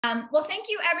Well, thank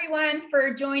you everyone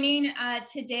for joining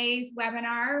today's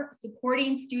webinar,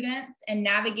 Supporting Students and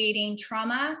Navigating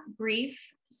Trauma, Grief,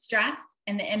 Stress,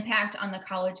 and the Impact on the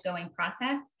College-Going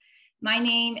Process. My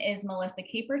name is Melissa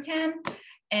Caperton,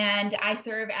 and I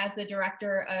serve as the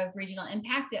Director of Regional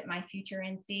Impact at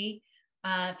myFutureNC.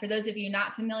 For those of you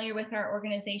not familiar with our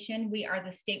organization, we are the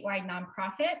statewide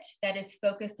nonprofit that is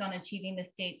focused on achieving the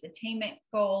state's attainment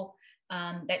goal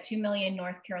that 2 million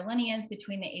North Carolinians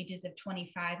between the ages of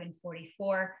 25 and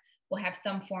 44 will have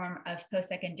some form of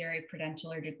post-secondary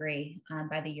credential or degree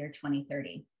by the year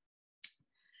 2030.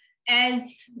 As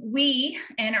we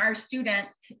and our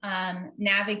students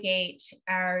navigate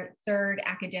our third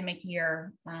academic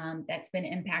year that's been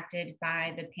impacted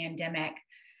by the pandemic,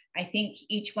 I think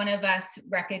each one of us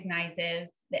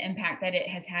recognizes the impact that it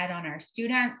has had on our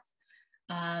students,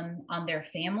 on their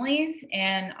families,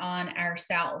 and on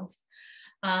ourselves.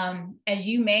 As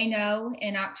you may know,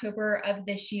 in October of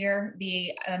this year,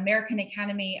 the American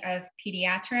Academy of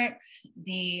Pediatrics,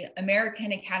 the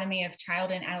American Academy of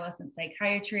Child and Adolescent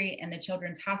Psychiatry, and the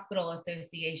Children's Hospital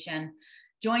Association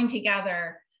joined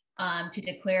together to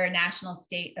declare a national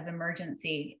state of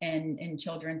emergency in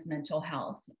children's mental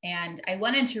health. And I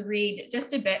wanted to read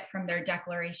just a bit from their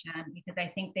declaration because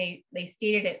I think they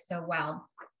stated it so well.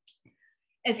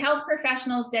 As health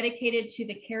professionals dedicated to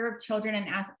the care of children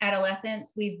and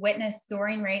adolescents, we've witnessed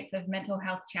soaring rates of mental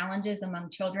health challenges among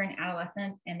children,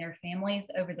 adolescents, and their families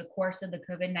over the course of the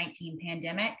COVID-19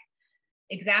 pandemic,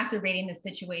 exacerbating the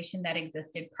situation that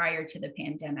existed prior to the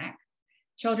pandemic.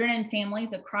 Children and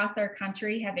families across our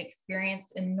country have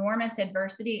experienced enormous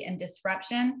adversity and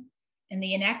disruption, and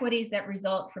the inequities that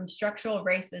result from structural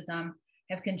racism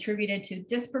have contributed to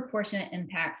disproportionate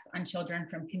impacts on children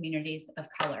from communities of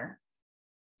color.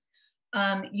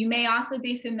 You may also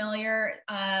be familiar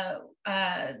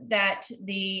that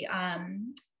the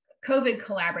COVID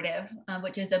Collaborative,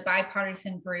 which is a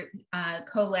bipartisan group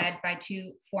co-led by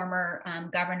two former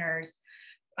governors,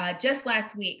 just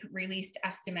last week released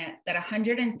estimates that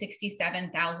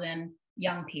 167,000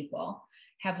 young people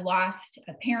have lost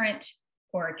a parent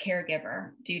or a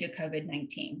caregiver due to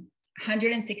COVID-19,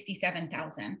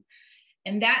 167,000.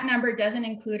 And that number doesn't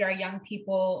include our young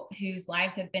people whose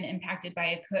lives have been impacted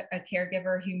by a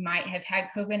caregiver who might have had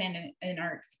COVID and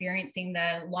are experiencing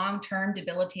the long-term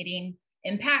debilitating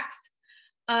impacts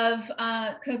of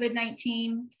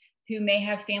COVID-19, who may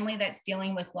have family that's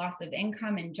dealing with loss of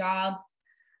income and jobs,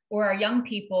 or our young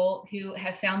people who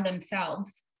have found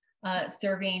themselves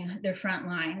serving the front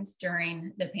lines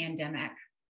during the pandemic.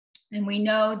 And we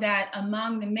know that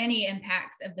among the many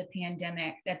impacts of the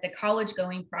pandemic, that the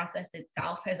college-going process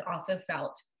itself has also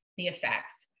felt the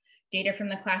effects. Data from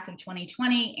the class of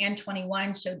 2020 and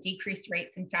 21 show decreased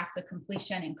rates in FAFSA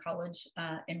completion and college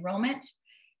enrollment.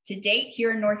 To date,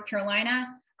 here in North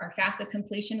Carolina, our FAFSA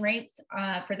completion rates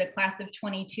for the class of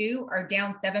 22 are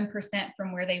down 7%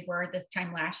 from where they were this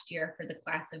time last year for the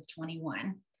class of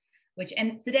 21, which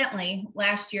incidentally,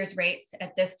 last year's rates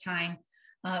at this time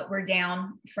were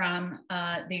down from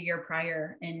the year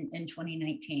prior in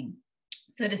 2019.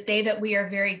 So to say that we are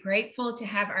very grateful to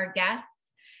have our guests,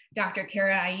 Dr.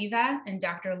 Kara Aiva and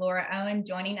Dr. Laura Owen,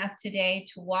 joining us today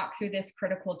to walk through this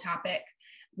critical topic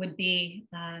would be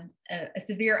a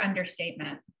severe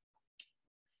understatement.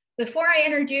 Before I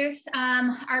introduce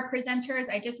our presenters,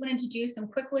 I just wanted to do some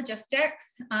quick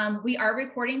logistics. We are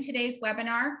recording today's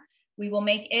webinar. We will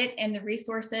make it and the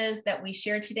resources that we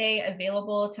share today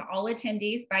available to all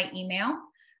attendees by email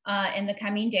in the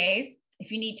coming days. If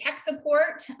you need tech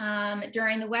support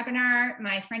during the webinar,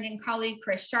 my friend and colleague,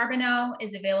 Chris Charbonneau,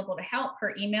 is available to help.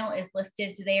 Her email is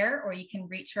listed there, or you can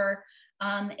reach her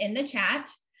in the chat.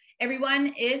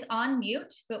 Everyone is on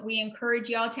mute, but we encourage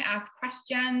y'all to ask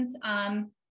questions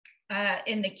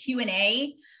in the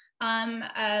Q&A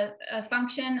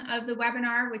function of the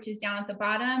webinar, which is down at the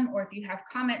bottom, or if you have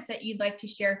comments that you'd like to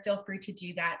share, feel free to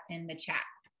do that in the chat.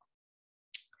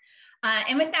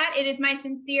 And with that, it is my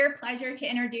sincere pleasure to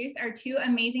introduce our two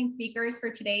amazing speakers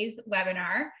for today's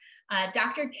webinar.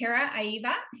 Dr. Kara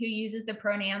Aiva, who uses the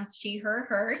pronouns she, her,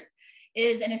 hers,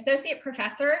 is an associate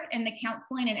professor in the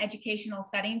Counseling and Educational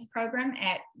Settings program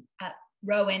at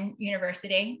Rowan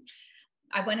University.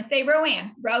 I want to say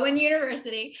Rowan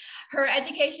University. Her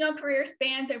educational career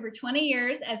spans over 20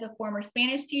 years as a former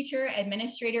Spanish teacher,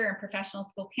 administrator, and professional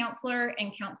school counselor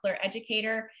and counselor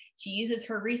educator. She uses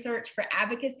her research for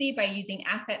advocacy by using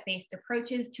asset-based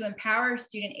approaches to empower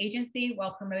student agency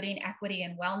while promoting equity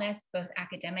and wellness, both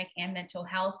academic and mental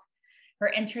health. Her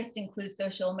interests include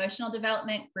social emotional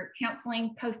development, group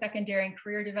counseling, post-secondary and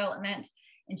career development,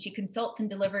 and she consults and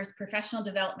delivers professional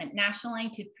development nationally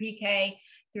to pre-K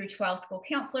through 12 school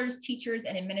counselors, teachers,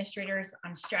 and administrators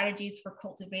on strategies for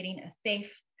cultivating a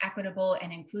safe, equitable,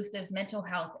 and inclusive mental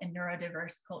health and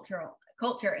neurodiverse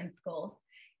culture in schools.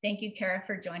 Thank you, Kara,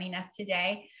 for joining us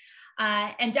today.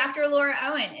 And Dr. Laura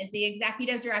Owen is the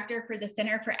Executive Director for the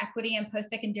Center for Equity and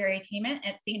Postsecondary Attainment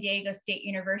at San Diego State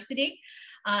University.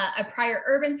 A prior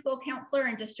urban school counselor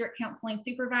and district counseling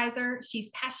supervisor. She's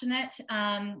a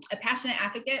passionate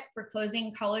advocate for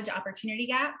closing college opportunity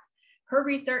gaps. Her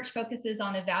research focuses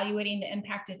on evaluating the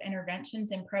impact of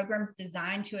interventions and programs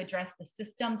designed to address the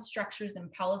systems, structures, and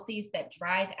policies that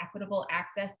drive equitable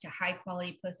access to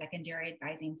high-quality post-secondary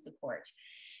advising support.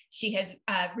 She has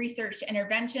researched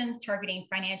interventions targeting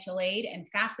financial aid and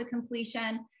FAFSA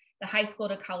completion, the high school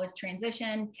to college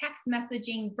transition, text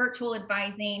messaging, virtual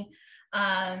advising,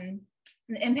 the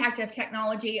impact of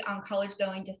technology on college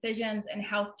going decisions, and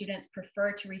how students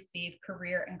prefer to receive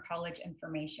career and college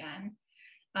information.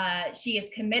 She is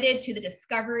committed to the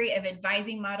discovery of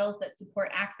advising models that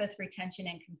support access, retention,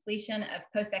 and completion of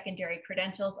post-secondary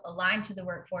credentials aligned to the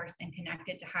workforce and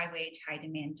connected to high-wage,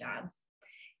 high-demand jobs.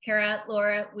 Kara,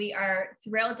 Laura, we are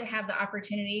thrilled to have the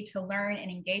opportunity to learn and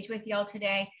engage with y'all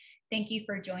today. Thank you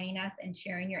for joining us and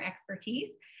sharing your expertise.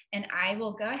 And I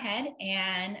will go ahead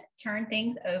and turn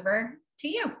things over to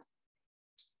you.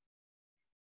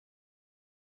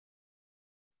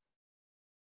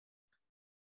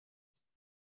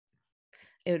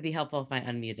 It would be helpful if I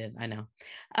unmuted, I know.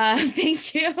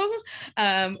 Thank you.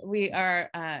 We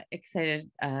are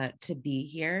excited to be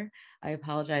here. I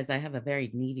apologize, I have a very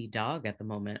needy dog at the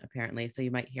moment, apparently, so you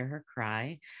might hear her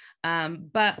cry.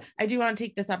 But I do want to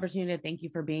take this opportunity to thank you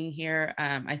for being here.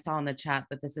 I saw in the chat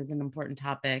that this is an important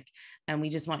topic, and we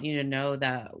just want you to know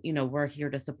that, you know, we're here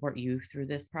to support you through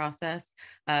this process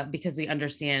because we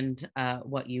understand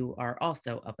what you are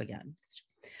also up against.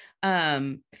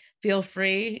 Feel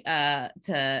free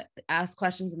to ask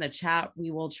questions in the chat.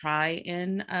 We will try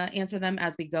and answer them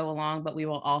as we go along, but we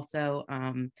will also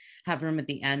have room at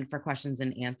the end for questions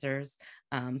and answers.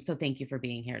 So thank you for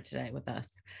being here today with us.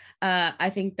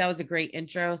 I think that was a great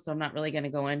intro, so I'm not really going to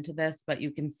go into this, but you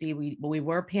can see we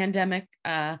were pandemic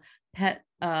pet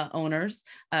owners.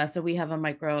 So we have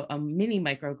a mini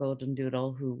micro golden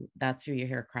doodle that's who you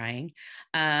hear crying.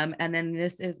 And then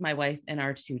this is my wife and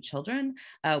our 2 children.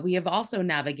 We have also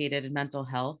navigated mental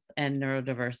health and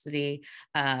neurodiversity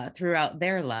throughout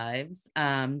their lives.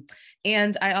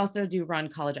 And I also do run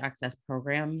college access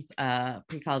programs,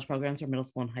 pre-college programs for middle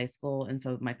school and high school. And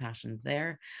so my passion's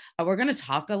there. We're going to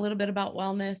talk a little bit about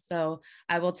wellness. So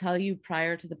I will tell you,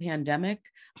 prior to the pandemic,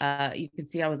 you can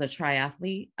see I was a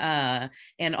triathlete.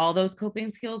 And all those coping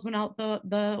skills went out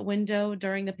the window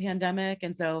during the pandemic.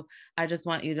 And so I just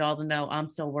want you all to know I'm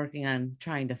still working on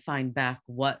trying to find back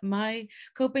what my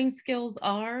coping skills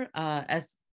are,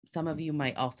 as some of you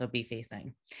might also be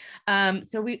facing.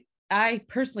 I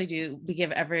personally we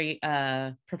give every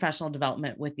professional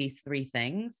development with these 3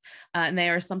 things, and they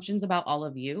are assumptions about all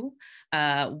of you.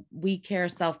 We care,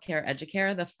 self-care,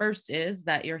 educare. The first is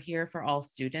that you're here for all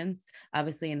students.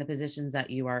 Obviously, in the positions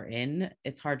that you are in,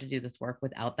 it's hard to do this work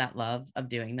without that love of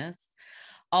doing this.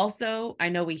 Also, I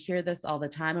know we hear this all the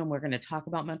time, and we're going to talk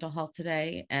about mental health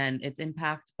today and its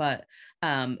impact, but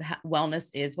wellness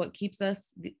is what keeps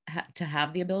us to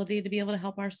have the ability to be able to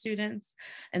help our students.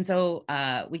 And so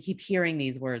we keep hearing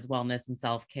these words, wellness and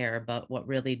self-care, but what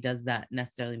really does that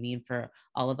necessarily mean for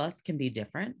all of us can be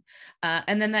different.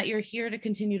 And then that you're here to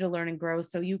continue to learn and grow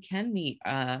so you can meet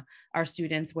our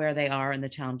students where they are and the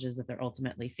challenges that they're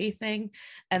ultimately facing,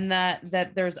 and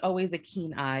that there's always a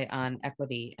keen eye on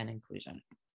equity and inclusion.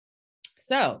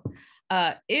 So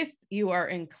if you are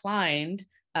inclined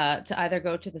to either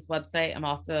go to this website, I'm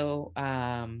also,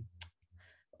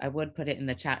 I would put it in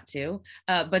the chat too,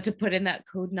 but to put in that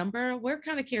code number, we're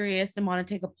kind of curious and want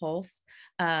to take a pulse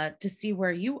to see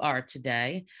where you are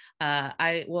today.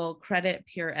 I will credit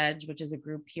Pure Edge, which is a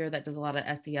group here that does a lot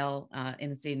of SEL in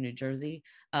the state of New Jersey,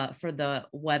 for the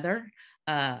weather.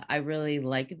 I really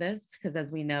like this because, as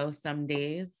we know, some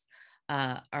days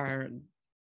are,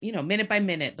 you know, minute by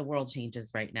minute, the world changes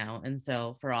right now. And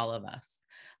so for all of us.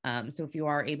 So if you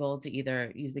are able to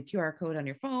either use the QR code on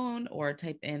your phone or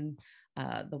type in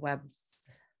the web's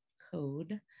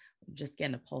code, just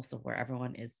getting a pulse of where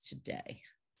everyone is today.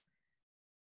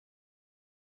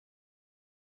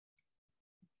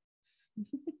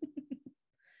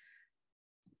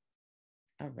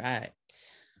 All right.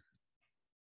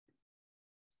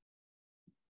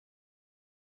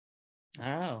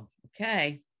 Oh,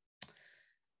 okay.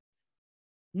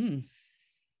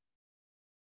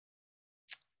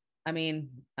 I mean,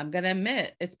 I'm going to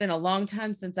admit it's been a long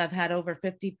time since I've had over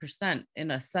 50% in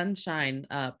a sunshine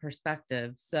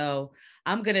perspective. So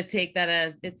I'm going to take that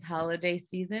as it's holiday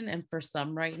season. And for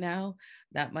some right now,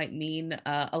 that might mean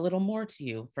a little more to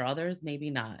you. For others, maybe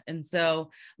not. And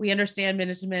so we understand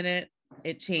minute to minute,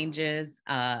 it changes.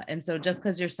 And so just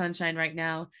because you're sunshine right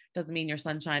now doesn't mean you're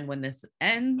sunshine when this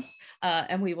ends.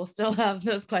 And we will still have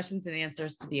those questions and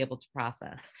answers to be able to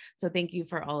process. So thank you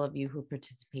for all of you who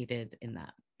participated in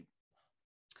that.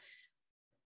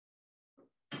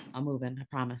 I'll move in, I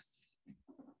promise.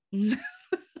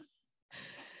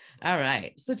 All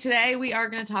right. So today we are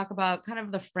going to talk about kind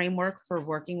of the framework for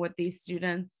working with these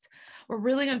students. We're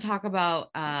really going to talk about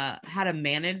how to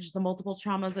manage the multiple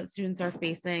traumas that students are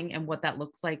facing and what that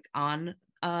looks like on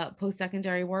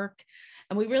post-secondary work.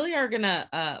 And we really are going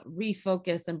to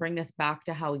refocus and bring this back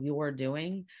to how you're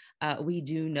doing. We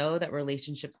do know that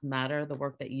relationships matter. The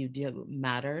work that you do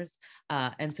matters.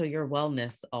 And so your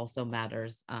wellness also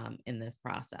matters in this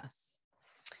process.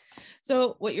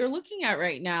 So what you're looking at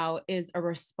right now is a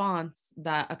response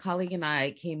that a colleague and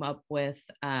I came up with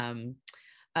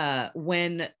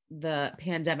when the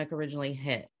pandemic originally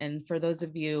hit. And for those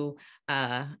of you,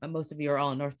 most of you are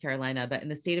all in North Carolina, but in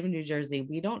the state of New Jersey,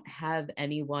 we don't have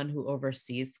anyone who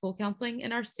oversees school counseling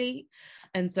in our state.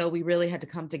 And so we really had to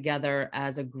come together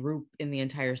as a group in the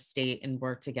entire state and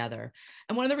work together.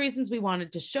 And one of the reasons we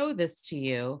wanted to show this to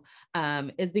you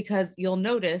is because you'll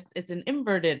notice it's an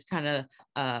inverted kind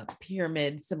of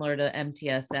pyramid, similar to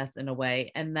MTSS in a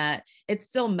way, and that it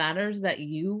still matters that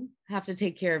you have to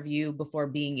take care of you before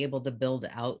being able to build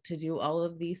out to do all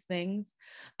of these things.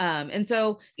 And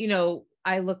so, you know,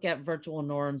 I look at virtual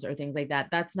norms or things like that.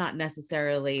 That's not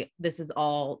necessarily, this is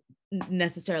all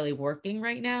necessarily working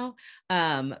right now.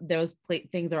 Those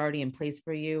things are already in place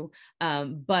for you.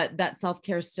 But that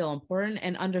self-care is still important,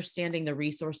 and understanding the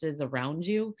resources around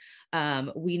you.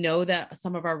 We know that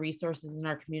some of our resources in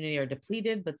our community are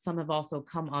depleted, but some have also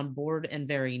come on board and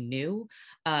very new.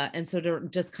 And so to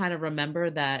just kind of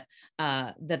remember that,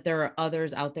 that there are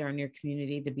others out there in your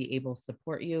community to be able to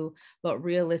support you. But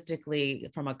realistically,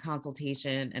 from a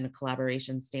consultation and a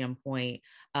collaboration standpoint,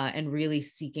 and really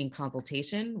seeking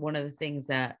consultation, one of the things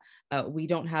that we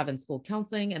don't have in school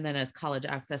counseling, and then as college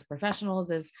access professionals,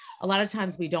 is a lot of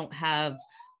times we don't have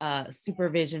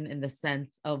supervision in the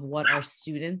sense of what our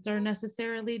students are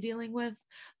necessarily dealing with.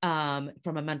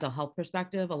 From a mental health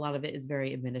perspective, a lot of it is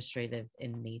very administrative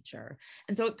in nature.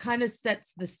 And so it kind of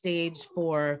sets the stage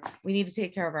for, we need to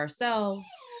take care of ourselves,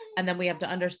 and then we have to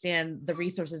understand the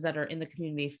resources that are in the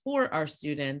community for our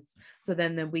students, so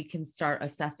then we can start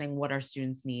assessing what our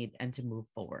students need and to move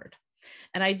forward.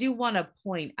 And I do want to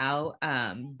point out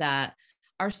that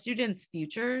our students'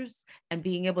 futures and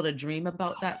being able to dream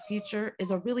about that future is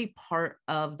a really part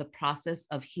of the process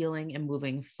of healing and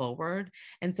moving forward.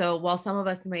 And so while some of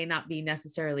us may not be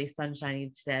necessarily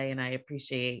sunshiny today, and I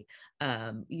appreciate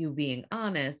you being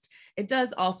honest, it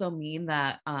does also mean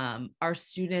that our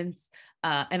students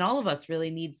and all of us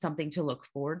really need something to look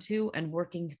forward to, and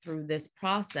working through this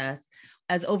process,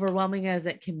 as overwhelming as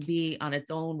it can be on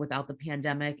its own without the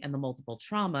pandemic and the multiple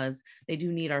traumas, they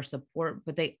do need our support,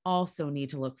 but they also need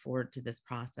to look forward to this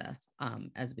process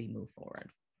as we move forward.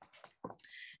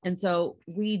 And so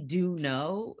we do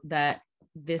know that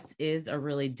this is a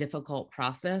really difficult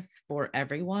process for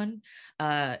everyone.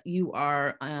 You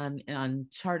are on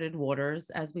uncharted waters,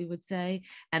 as we would say,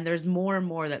 and there's more and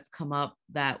more that's come up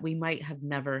that we might have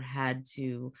never had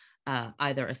to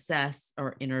either assess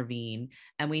or intervene.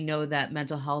 And we know that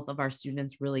mental health of our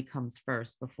students really comes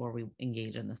first before we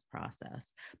engage in this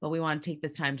process. But we want to take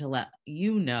this time to let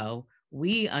you know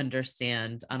we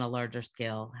understand on a larger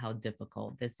scale how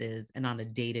difficult this is, and on a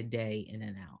day-to-day in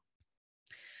and out.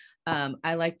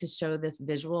 I like to show this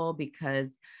visual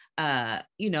because,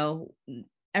 you know,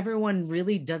 everyone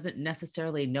really doesn't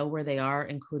necessarily know where they are,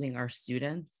 including our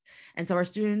students. And so our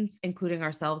students, including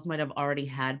ourselves, might have already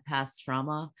had past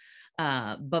trauma,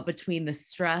 but between the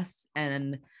stress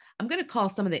and, I'm going to call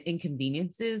some of the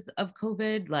inconveniences of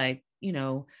COVID, like, you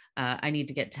know, I need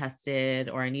to get tested,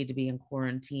 or I need to be in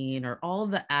quarantine, or all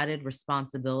the added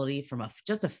responsibility from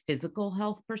just a physical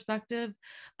health perspective,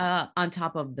 on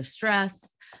top of the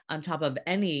stress, on top of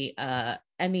any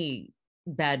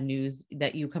bad news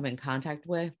that you come in contact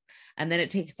with. And then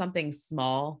it takes something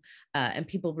small, and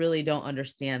people really don't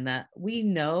understand that. We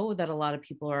know that a lot of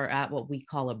people are at what we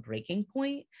call a breaking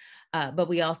point, but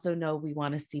we also know we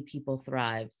want to see people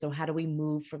thrive. So how do we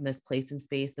move from this place and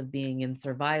space of being in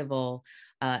survival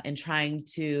and trying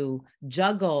to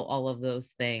juggle all of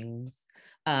those things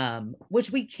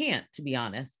which we can't, to be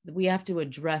honest. We have to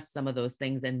address some of those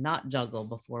things and not juggle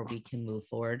before we can move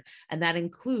forward. And that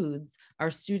includes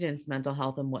our students' mental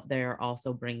health and what they're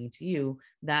also bringing to you.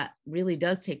 That really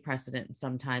does take precedent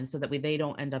sometimes, so that they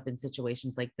don't end up in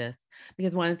situations like this.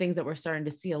 Because one of the things that we're starting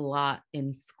to see a lot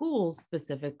in schools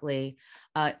specifically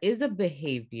is a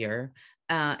behavior.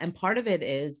 And part of it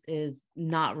is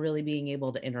not really being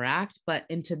able to interact, but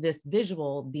into this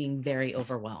visual being very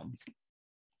overwhelmed.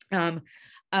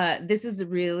 This is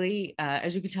really,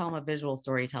 as you can tell, I'm a visual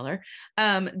storyteller.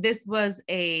 This was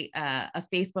a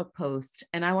Facebook post,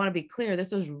 and I want to be clear,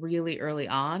 this was really early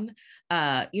on,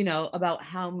 about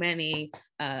how many,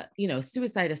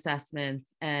 suicide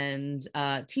assessments and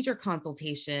teacher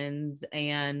consultations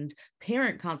and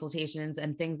parent consultations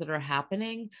and things that are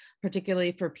happening,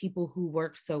 particularly for people who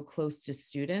work so close to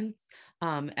students,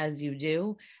 as you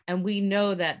do. And we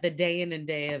know that the day in and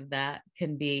day of that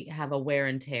can have a wear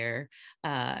and tear.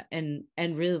 And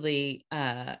really,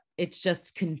 it's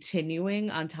just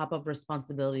continuing on top of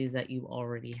responsibilities that you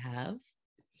already have.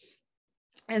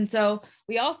 And so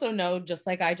we also know, just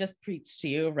like I just preached to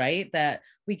you, right, that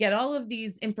we get all of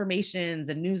these informations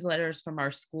and newsletters from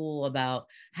our school about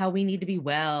how we need to be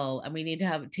well and we need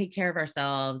to take care of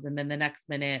ourselves. And then the next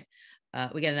minute,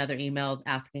 we get another email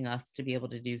asking us to be able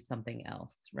to do something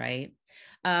else, right?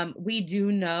 We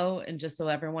do know, and just so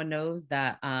everyone knows,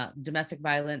 that domestic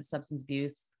violence, substance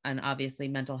abuse, and obviously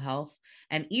mental health,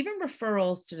 and even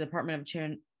referrals to the Department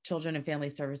of Children and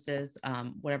Family Services,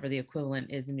 whatever the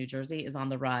equivalent is in New Jersey, is on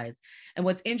the rise. And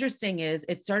what's interesting is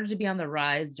it started to be on the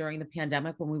rise during the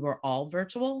pandemic when we were all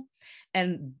virtual.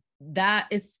 And that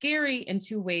is scary in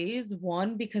two ways.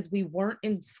 One, because we weren't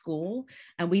in school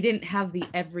and we didn't have the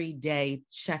everyday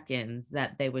check-ins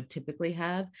that they would typically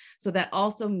have. So that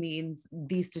also means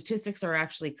these statistics are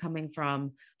actually coming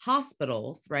from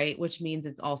hospitals, right? Which means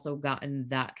it's also gotten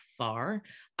that far,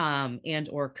 and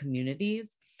or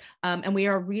communities. And we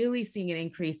are really seeing an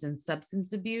increase in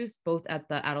substance abuse, both at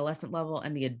the adolescent level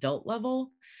and the adult level.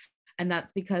 And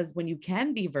that's because when you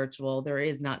can be virtual, there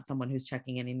is not someone who's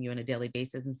checking in on you on a daily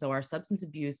basis. And so our substance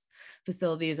abuse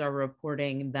facilities are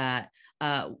reporting that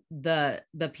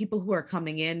the people who are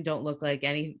coming in don't look like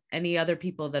any other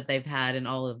people that they've had in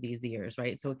all of these years,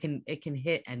 right? So it can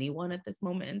hit anyone at this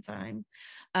moment in time.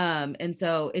 And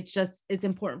so it's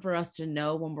important for us to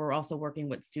know when we're also working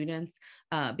with students,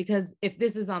 because if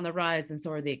this is on the rise, then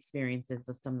so are the experiences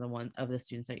of some of the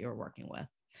students that you're working with.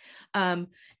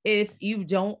 If you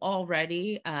don't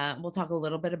already, we'll talk a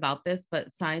little bit about this,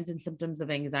 but signs and symptoms of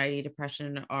anxiety,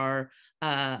 depression are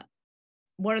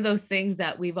one of those things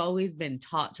that we've always been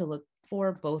taught to look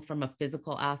for, both from a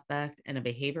physical aspect and a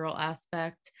behavioral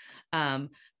aspect.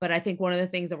 But I think one of the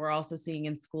things that we're also seeing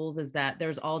in schools is that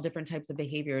there's all different types of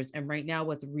behaviors. And right now,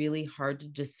 what's really hard to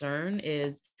discern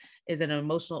is it an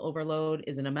emotional overload?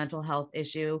 Is it a mental health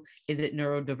issue? Is it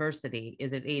neurodiversity?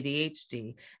 Is it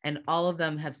ADHD? And all of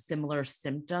them have similar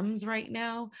symptoms right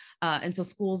now. And so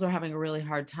schools are having a really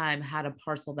hard time how to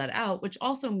parcel that out, which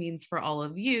also means for all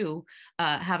of you,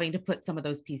 having to put some of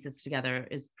those pieces together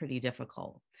is pretty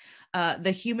difficult.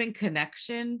 The human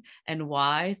connection and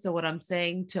why. So what I'm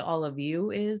saying to all of you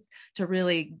is to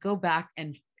really go back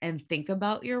and think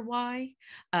about your why,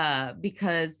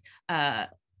 because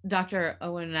Dr.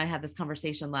 Owen and I had this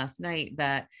conversation last night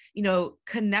that,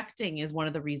 connecting is one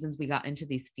of the reasons we got into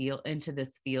this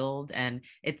field. And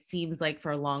it seems like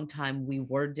for a long time we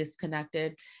were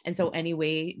disconnected. And so any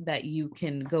way that you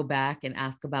can go back and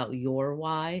ask about your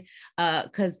why,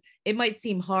 because it might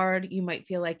seem hard. You might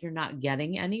feel like you're not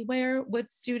getting anywhere with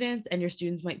students, and your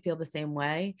students might feel the same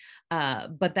way.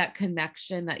 But that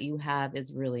connection that you have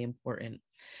is really important.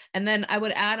 And then I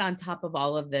would add on top of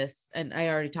all of this, and I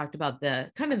already talked about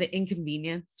the kind of the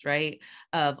inconvenience, right,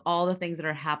 of all the things that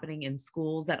are happening in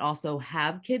schools that also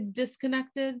have kids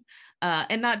disconnected,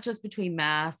 and not just between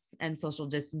masks and social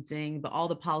distancing, but all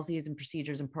the policies and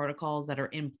procedures and protocols that are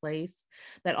in place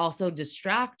that also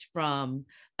distract from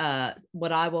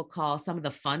what I will call some of the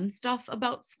fun stuff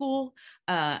about school,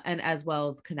 and as well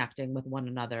as connecting with one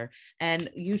another.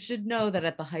 And you should know that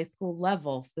at the high school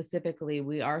level specifically,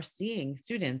 we are seeing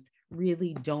students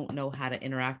really don't know how to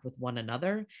interact with one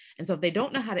another. And so if they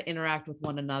don't know how to interact with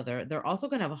one another, they're also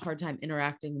going to have a hard time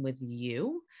interacting with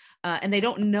you. And they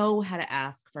don't know how to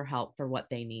ask for help for what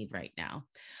they need right now.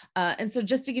 And so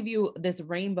just to give you this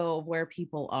rainbow of where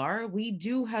people are, we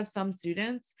do have some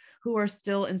students who are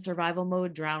still in survival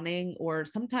mode, drowning, or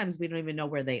sometimes we don't even know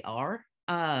where they are.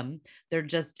 They're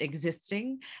just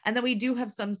existing. And then we do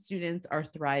have some students are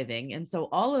thriving. And so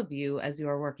all of you, as you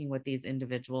are working with these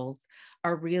individuals,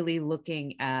 are really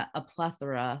looking at a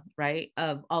plethora, right,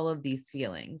 of all of these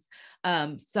feelings.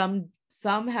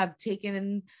 Some have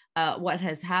taken what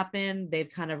has happened, they've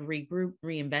kind of regrouped,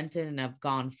 reinvented, and have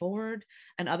gone forward.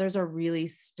 And others are really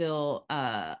still,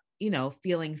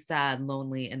 feeling sad,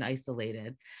 lonely, and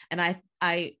isolated. And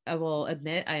I will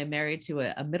admit, I am married to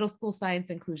a middle school science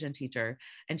inclusion teacher,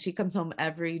 and she comes home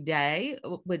every day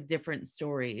with different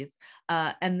stories.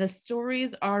 And the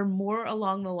stories are more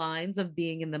along the lines of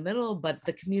being in the middle, but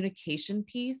the communication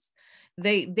piece,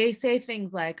 they say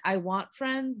things like, I want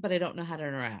friends, but I don't know how to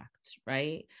interact,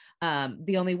 right?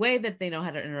 The only way that they know how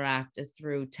to interact is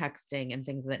through texting and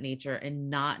things of that nature,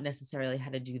 and not necessarily how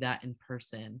to do that in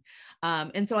person.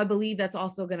 And so I believe that's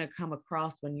also going to come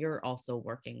across when you're also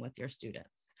working with your students.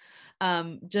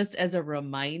 Just as a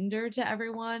reminder to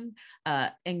everyone,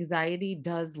 anxiety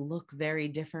does look very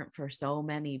different for so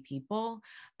many people.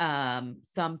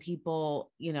 Some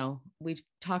people, we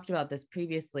talked about this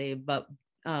previously, but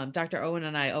Dr. Owen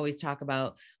and I always talk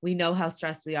about, we know how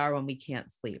stressed we are when we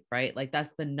can't sleep, right? Like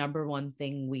that's the number one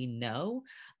thing we know,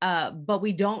 but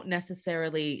we don't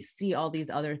necessarily see all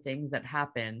these other things that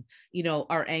happen,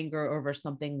 our anger over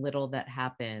something little that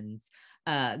happens,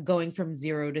 going from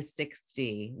 0 to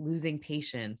 60, losing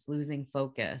patience, losing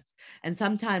focus. And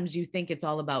sometimes you think it's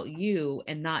all about you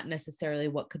and not necessarily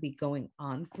what could be going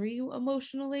on for you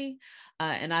emotionally.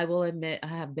 And I will admit, I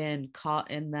have been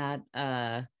caught in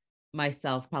that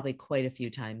myself probably quite a few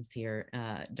times here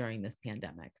during this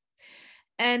pandemic.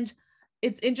 And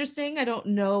it's interesting. I don't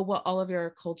know what all of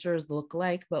your cultures look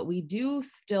like, but we do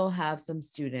still have some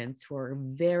students who are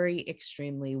very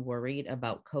extremely worried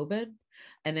about COVID.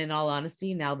 And in all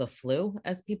honesty, now the flu,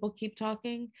 as people keep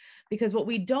talking, because what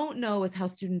we don't know is how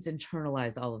students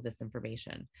internalize all of this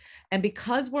information. And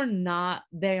because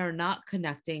they are not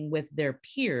connecting with their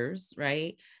peers,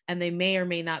 right? And they may or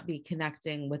may not be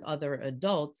connecting with other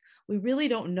adults, we really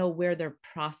don't know where they're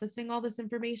processing all this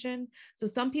information. So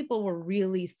some people were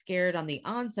really scared on the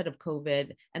onset of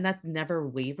COVID, and that's never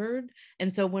wavered.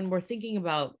 And so when we're thinking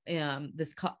about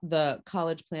the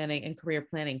college planning and career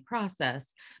planning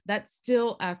process, that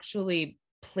still actually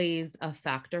plays a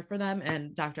factor for them.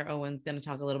 And Dr. Owen's going to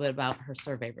talk a little bit about her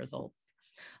survey results.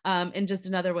 And just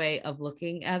another way of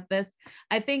looking at this,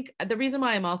 I think the reason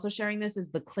why I'm also sharing this is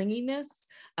the clinginess.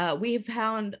 We've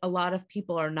found a lot of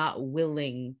people are not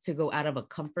willing to go out of a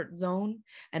comfort zone,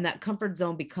 and that comfort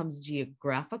zone becomes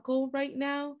geographical right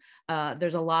now.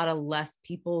 There's a lot of less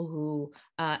people who,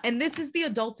 and this is the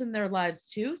adults in their lives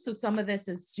too. So some of this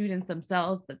is students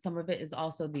themselves, but some of it is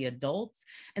also the adults.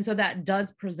 And so that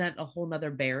does present a whole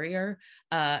nother barrier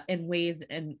in ways,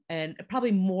 and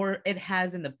probably more it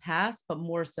has in the past, but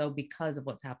more so because of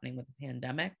what's happening with the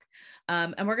pandemic.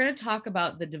 And we're going to talk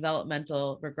about the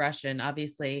developmental regression.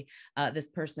 Obviously, this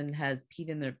person has peed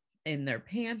in their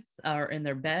pants or in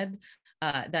their bed.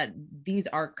 That these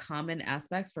are common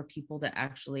aspects for people to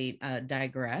actually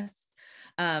digress.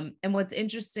 And what's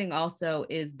interesting also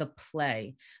is the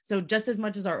play. So just as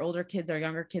much as our older kids, our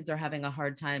younger kids are having a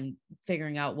hard time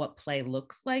figuring out what play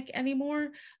looks like anymore,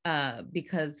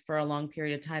 because for a long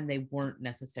period of time, they weren't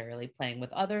necessarily playing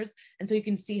with others. And so you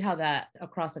can see how that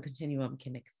across the continuum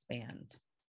can expand.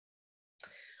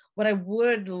 What I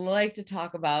would like to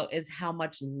talk about is how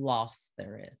much loss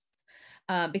there is.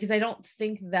 Because I don't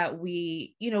think that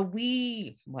we didn't,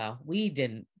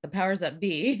 the powers that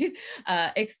be,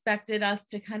 expected us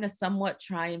to kind of somewhat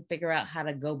try and figure out how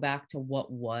to go back to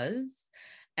what was.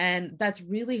 And that's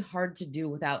really hard to do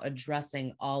without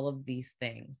addressing all of these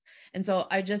things. And so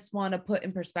I just want to put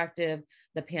in perspective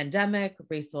the pandemic,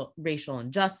 racial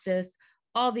injustice,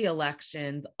 all the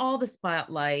elections, all the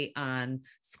spotlight on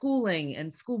schooling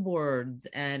and school boards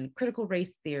and critical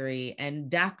race theory and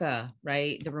DACA,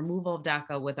 right? The removal of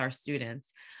DACA with our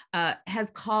students has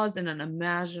caused an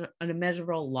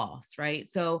immeasurable loss, right?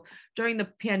 So during the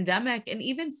pandemic, and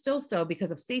even still so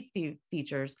because of safety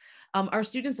features, our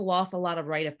students lost a lot of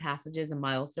rite of passages and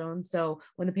milestones. So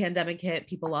when the pandemic hit,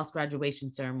 people lost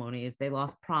graduation ceremonies, they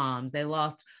lost proms, they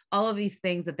lost all of these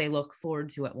things that they look forward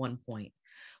to at one point.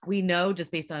 We know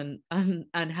just based on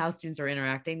how students are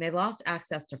interacting, they lost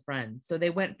access to friends. So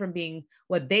they went from being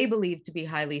what they believed to be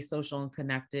highly social and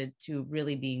connected to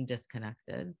really being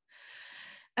disconnected.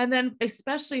 And then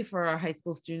especially for our high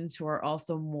school students who are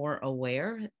also more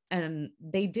aware, and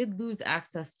they did lose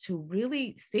access to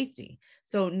really safety.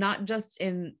 So not just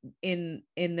in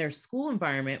their school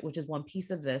environment, which is one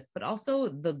piece of this, but also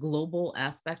the global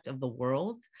aspect of the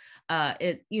world.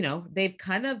 They've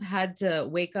kind of had to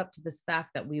wake up to this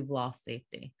fact that we've lost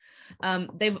safety.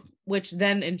 Which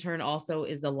then in turn also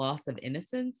is a loss of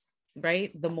innocence,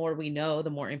 right? The more we know, the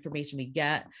more information we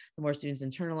get, the more students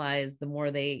internalize, the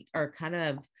more they are kind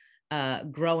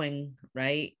of growing,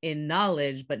 right, in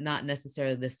knowledge, but not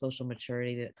necessarily the social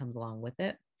maturity that comes along with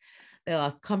it. They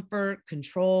lost comfort,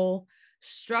 control,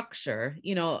 structure.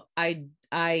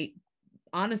 I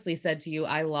honestly said to you,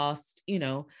 I lost,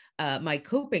 my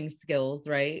coping skills,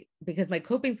 right? Because my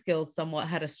coping skills somewhat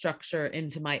had a structure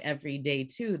into my everyday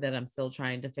too, that I'm still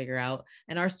trying to figure out.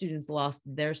 And our students lost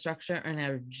their structure and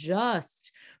are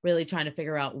just really trying to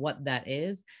figure out what that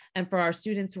is. And for our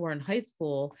students who are in high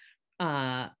school,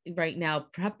 right now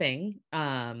prepping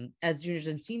as juniors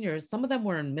and seniors, some of them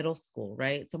were in middle school,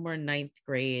 right? Some were in ninth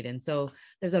grade. And so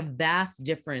there's a vast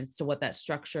difference to what that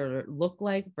structure looked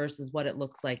like versus what it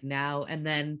looks like now. And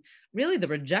then really the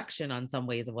rejection on some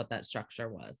ways of what that structure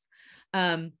was.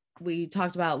 We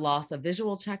talked about loss of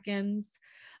visual check-ins.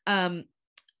 The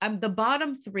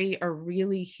bottom three are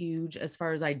really huge as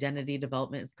far as identity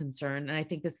development is concerned. And I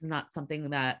think this is not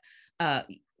something that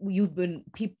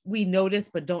we notice,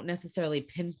 but don't necessarily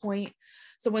pinpoint.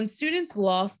 So when students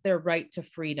lost their right to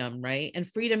freedom, right? And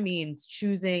freedom means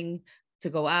choosing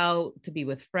to go out, to be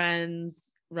with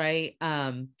friends, right?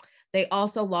 They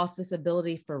also lost this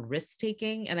ability for risk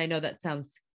taking. And I know that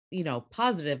sounds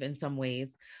positive in some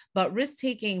ways, but risk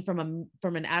taking from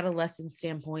an adolescent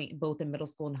standpoint, both in middle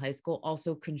school and high school,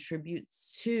 also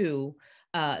contributes to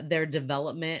their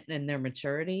development and their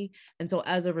maturity. And so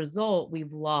as a result,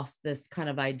 we've lost this kind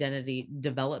of identity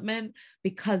development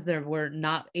because we're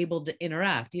not able to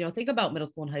interact. Think about middle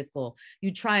school and high school.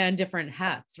 You try on different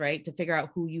hats, right? To figure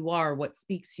out who you are, what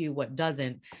speaks to you, what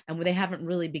doesn't. And they haven't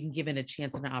really been given a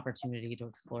chance and an opportunity to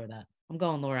explore that. I'm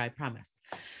going, Laura, I promise.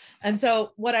 And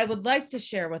so what I would like to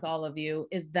share with all of you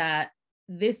is that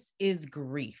this is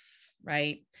grief,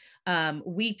 right?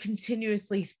 We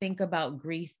continuously think about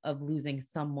grief of losing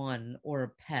someone or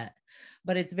a pet,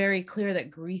 but it's very clear that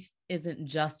grief isn't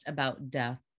just about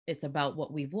death. It's about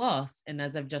what we've lost. And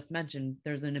as I've just mentioned,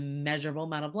 there's an immeasurable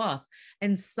amount of loss,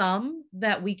 and some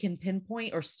that we can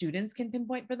pinpoint or students can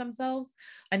pinpoint for themselves,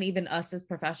 and even us as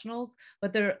professionals,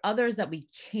 but there are others that we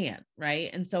can't,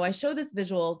 right? And so I show this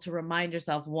visual to remind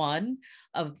yourself, one,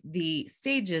 of the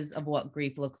stages of what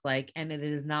grief looks like, and it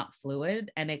is not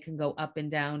fluid, and it can go up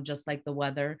and down just like the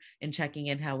weather, and checking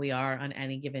in how we are on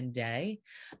any given day.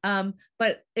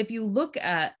 But if you look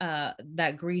at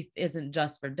that grief isn't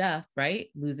just for death, right?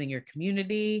 Losing your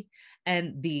community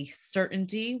and the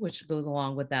certainty, which goes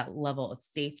along with that level of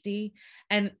safety.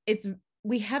 And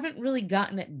we haven't really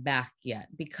gotten it back yet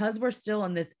because we're still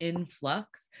in this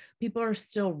influx. People are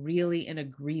still really in a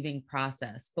grieving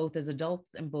process, both as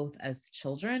adults and both as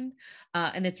children.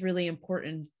 And it's really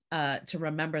important to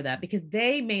remember that, because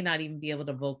they may not even be able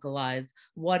to vocalize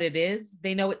what it is.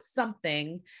 They know it's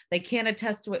something. They can't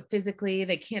attest to it physically.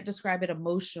 They can't describe it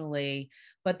emotionally,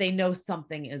 but they know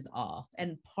something is off.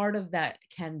 And part of that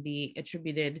can be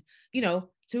attributed,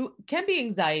 can be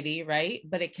anxiety, right?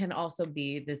 But it can also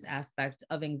be this aspect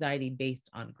of anxiety based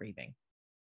on grieving.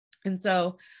 And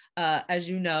so, as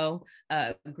you know,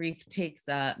 grief takes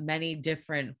many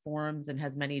different forms and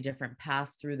has many different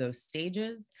paths through those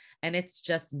stages, and it's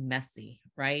just messy,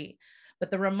 right? But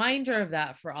the reminder of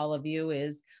that for all of you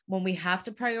is when we have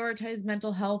to prioritize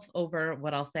mental health over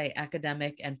what I'll say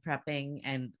academic and prepping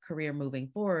and career moving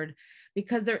forward,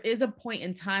 because there is a point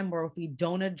in time where if we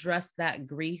don't address that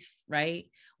grief, right,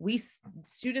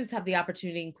 students have the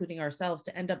opportunity, including ourselves,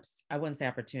 to end up, I wouldn't say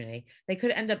opportunity, they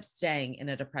could end up staying in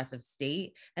a depressive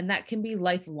state, and that can be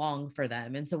lifelong for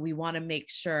them. And so we want to make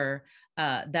sure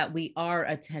that we are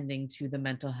attending to the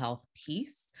mental health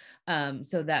piece,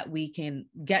 so that we can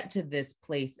get to this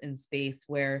place in space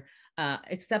where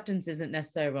acceptance isn't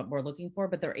necessarily what we're looking for,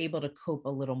 but they're able to cope a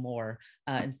little more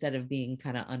instead of being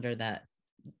kind of under that,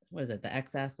 what is it, the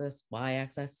x-axis,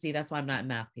 y-axis? See, that's why I'm not in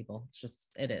math, people. It's just,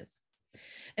 it is.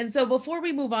 And so before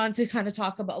we move on to kind of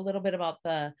talk about a little bit about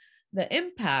the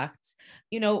impact,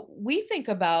 we think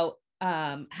about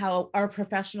how our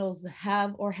professionals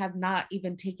have or have not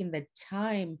even taken the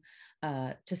time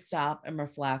to stop and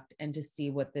reflect and to see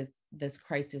what this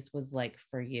crisis was like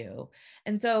for you.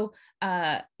 And so,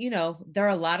 there are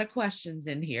a lot of questions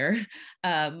in here,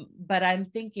 but I'm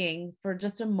thinking for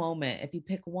just a moment, if you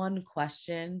pick one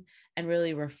question and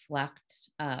really reflect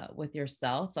with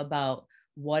yourself about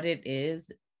what it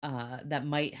is that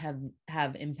might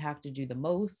have impacted you the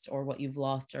most, or what you've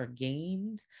lost or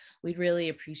gained. We'd really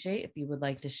appreciate if you would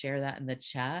like to share that in the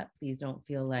chat. Please don't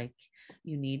feel like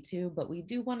you need to, but we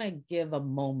do want to give a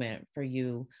moment for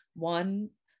you, one,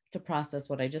 to process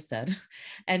what I just said,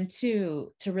 and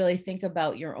two, to really think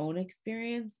about your own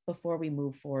experience before we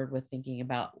move forward with thinking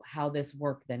about how this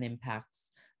work then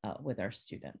impacts with our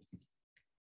students.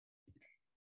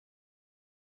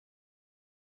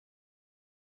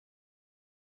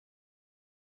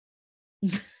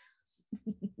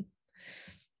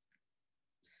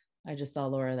 I just saw,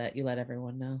 Laura, that you let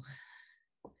everyone know.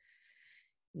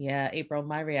 Yeah, April,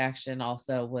 my reaction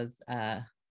also was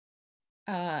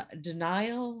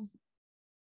denial.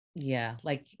 Yeah,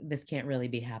 like this can't really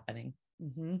be happening.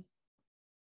 Mm-hmm.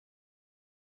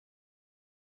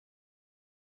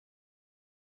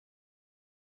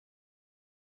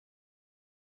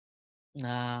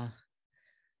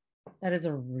 That is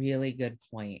a really good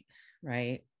point,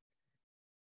 right?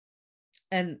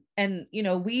 And you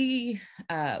know, we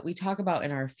talk about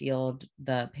in our field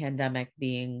the pandemic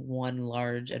being one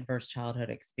large adverse childhood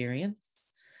experience,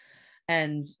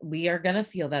 and we are going to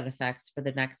feel that effects for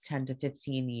the next 10 to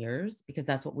 15 years because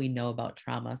that's what we know about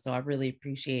trauma. So I really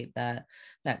appreciate that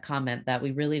comment, that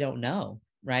we really don't know,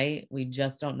 right? We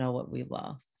just don't know what we've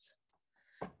lost.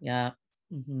 Yeah.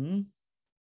 Mm-hmm.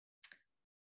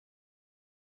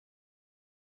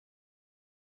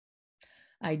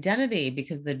 Identity,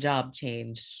 because the job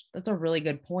changed. That's a really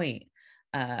good point.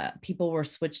 People were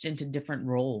switched into different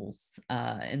roles.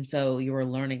 And so you were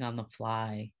learning on the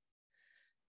fly.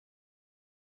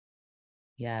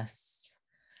 Yes.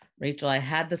 Rachel, I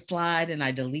had the slide and I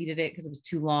deleted it because it was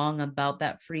too long about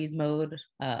that freeze mode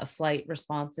flight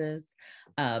responses.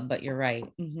 But you're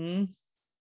right.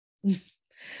 Mm-hmm.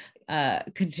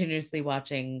 Continuously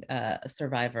watching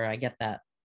Survivor. I get that.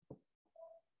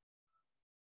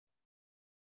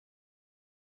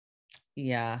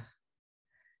 Yeah.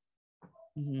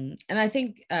 Mm-hmm. And I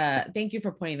think, thank you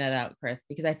for pointing that out, Chris,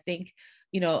 because I think,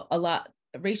 you know, a lot,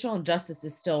 racial injustice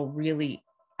is still really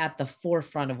at the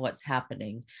forefront of what's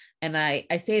happening. And I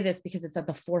say this because it's at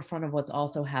the forefront of what's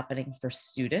also happening for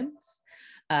students.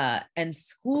 And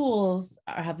schools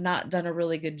have not done a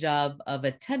really good job of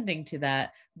attending to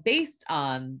that based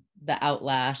on the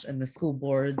outlash and the school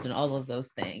boards and all of those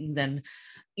things. And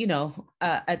you know,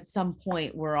 at some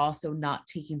point, we're also not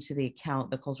taking to the account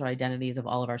the cultural identities of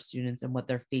all of our students and what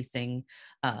they're facing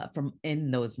from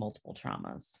in those multiple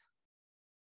traumas.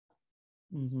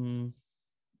 Mm-hmm.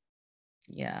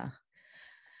 Yeah.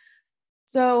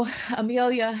 So,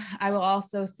 Amelia, I will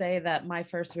also say that my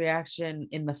first reaction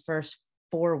in the first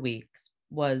 4 weeks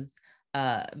was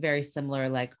very similar,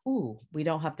 like, ooh, we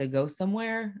don't have to go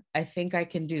somewhere. I think I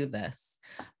can do this.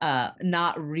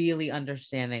 Not really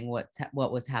understanding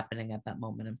what was happening at that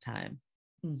moment of time.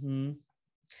 Mm-hmm.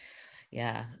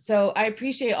 Yeah. So I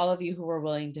appreciate all of you who were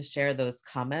willing to share those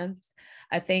comments.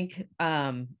 I think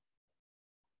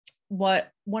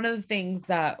one of the things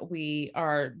that we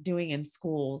are doing in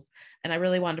schools, and I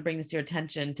really wanted to bring this to your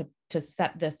attention to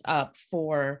set this up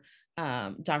for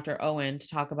Dr. Owen to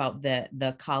talk about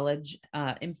the college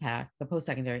impact, the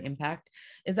post-secondary impact,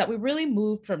 is that we really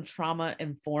moved from trauma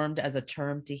informed as a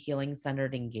term to healing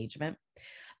centered engagement.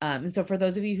 And so for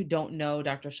those of you who don't know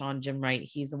Dr. Sean Jim Wright,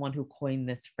 he's the one who coined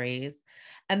this phrase.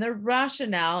 And the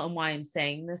rationale and why I'm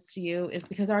saying this to you is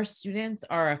because our students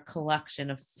are a collection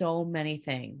of so many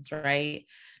things, right?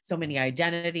 So many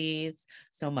identities,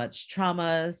 so much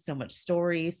traumas, so much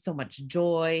stories, so much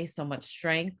joy, so much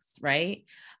strengths, right?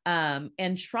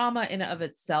 And trauma in and of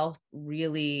itself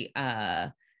really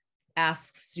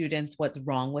ask students what's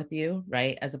wrong with you,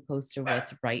 right? As opposed to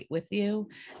what's right with you.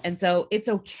 And so it's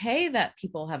okay that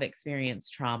people have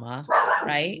experienced trauma,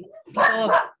 right?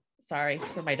 Sorry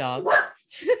for my dog.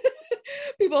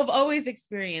 People have always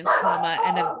experienced trauma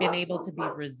and have been able to be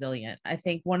resilient. I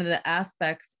think one of the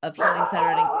aspects of healing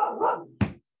centered,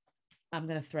 I'm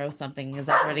going to throw something. Is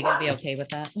everybody going to be okay with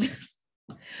that?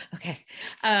 Okay.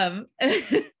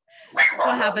 That's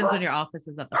what happens when your office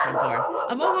is at the front door.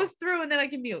 I'm almost through and then I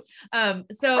can mute.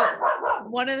 So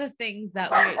one of the things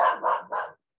that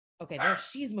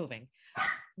she's moving,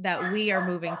 that we are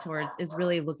moving towards is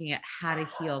really looking at how to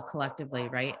heal collectively,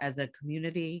 right? As a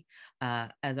community,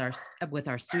 with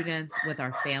our students, with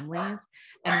our families.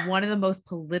 And one of the most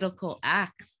political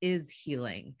acts is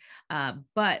healing.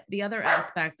 But the other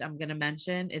aspect I'm going to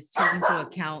mention is taking into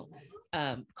account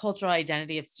cultural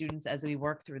identity of students as we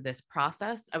work through this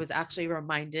process. I was actually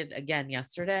reminded again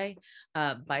yesterday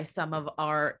by some of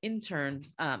our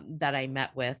interns that I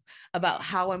met with about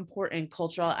how important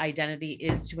cultural identity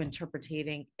is to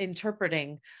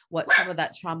interpreting what some of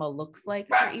that trauma looks like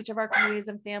for each of our communities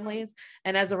and families.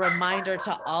 And as a reminder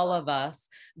to all of us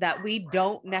that we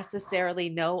don't necessarily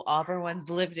know all everyone's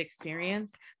lived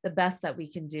experience, the best that we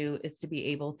can do is to be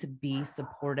able to be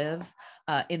supportive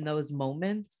in those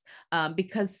moments.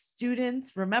 Because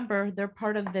students, remember, they're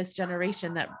part of this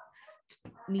generation that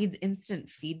needs instant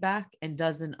feedback and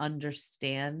doesn't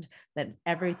understand that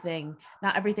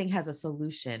not everything has a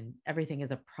solution. Everything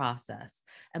is a process.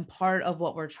 And part of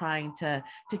what we're trying to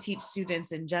teach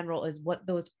students in general is what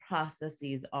those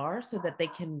processes are so that they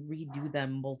can redo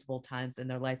them multiple times in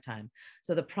their lifetime.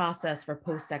 So the process for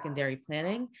post-secondary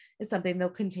planning is something they'll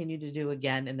continue to do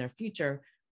again in their future,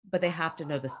 but they have to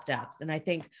know the steps. And I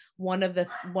think one of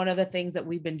the things that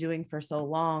we've been doing for so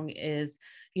long is,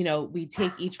 we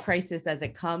take each crisis as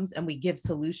it comes and we give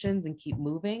solutions and keep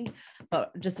moving.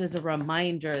 But just as a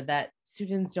reminder that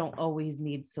students don't always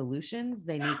need solutions,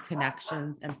 they need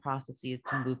connections and processes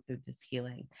to move through this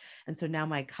healing. And so now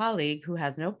my colleague, who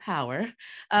has no power,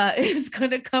 is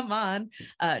going to come on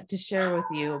to share with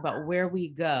you about where we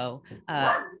go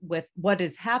with what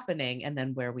is happening and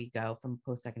then where we go from a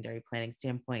post-secondary planning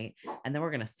standpoint. And then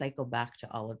we're going to cycle back to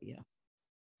all of you.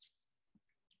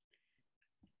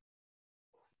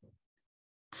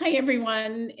 Hi,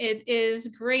 everyone. It is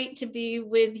great to be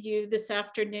with you this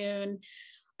afternoon.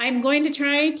 I'm going to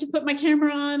try to put my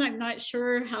camera on. I'm not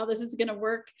sure how this is going to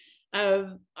work.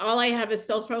 All I have is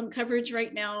cell phone coverage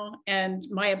right now, and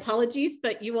my apologies,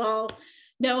 but you all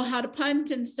know how to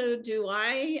punt, and so do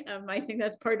I. I think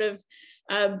that's part of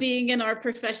being in our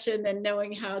profession and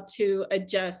knowing how to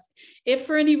adjust. If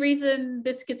for any reason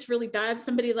this gets really bad,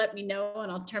 somebody let me know,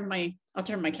 and I'll turn my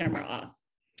camera off.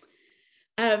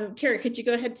 Kara, could you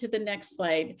go ahead to the next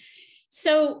slide?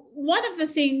 So one of the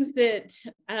things that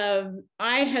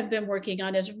I have been working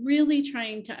on is really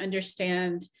trying to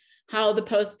understand how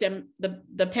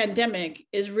the pandemic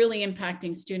is really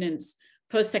impacting students'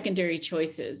 post-secondary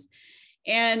choices.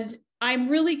 And I'm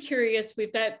really curious,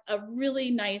 we've got a really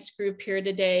nice group here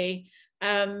today.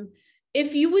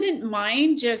 If you wouldn't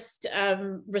mind just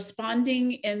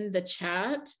responding in the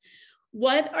chat,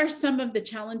 what are some of the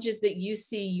challenges that you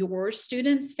see your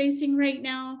students facing right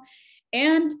now?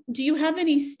 And do you have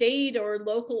any state or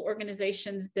local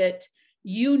organizations that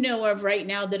you know of right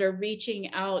now that are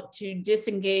reaching out to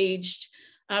disengaged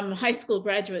high school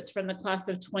graduates from the class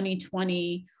of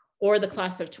 2020 or the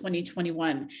class of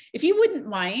 2021? If you wouldn't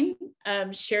mind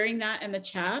sharing that in the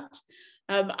chat,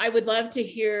 I would love to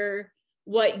hear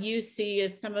what you see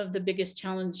as some of the biggest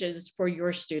challenges for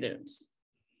your students.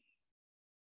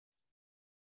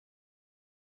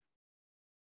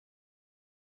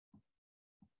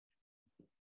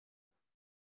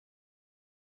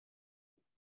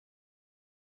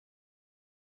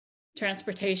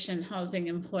 Transportation, housing,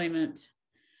 employment.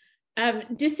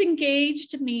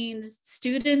 Disengaged means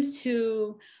students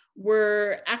who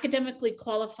were academically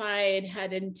qualified,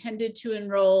 had intended to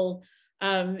enroll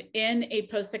in a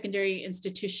post-secondary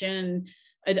institution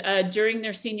during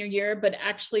their senior year, but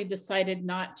actually decided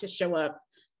not to show up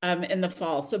in the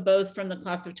fall. So both from the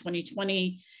class of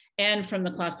 2020 and from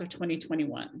the class of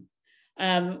 2021.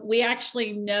 We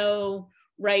actually know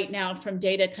right now from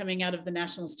data coming out of the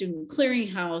National Student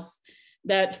Clearinghouse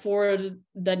that for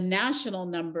the national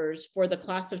numbers for the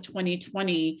class of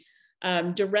 2020,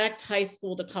 direct high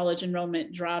school to college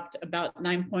enrollment dropped about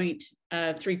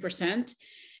 9.3%.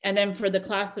 And then for the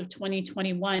class of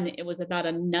 2021, it was about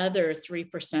another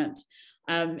 3%,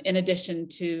 in addition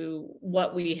to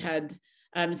what we had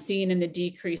seen in the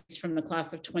decrease from the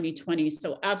class of 2020.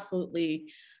 So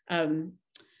absolutely,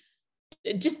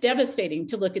 just devastating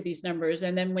to look at these numbers.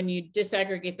 And then when you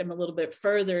disaggregate them a little bit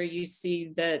further, you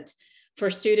see that for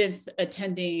students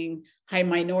attending high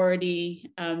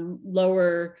minority,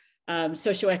 lower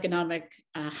socioeconomic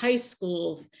high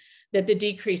schools, that the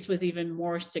decrease was even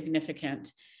more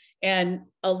significant. And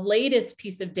a latest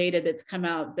piece of data that's come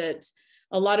out that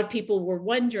a lot of people were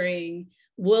wondering,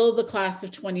 will the class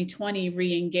of 2020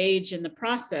 re-engage in the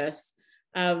process?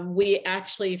 We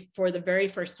actually, for the very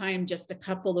first time, just a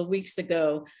couple of weeks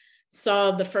ago,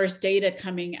 saw the first data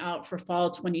coming out for fall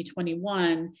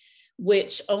 2021,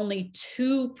 which only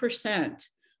 2%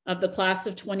 of the class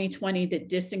of 2020 that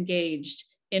disengaged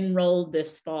enrolled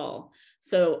this fall.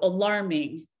 So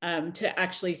alarming to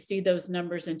actually see those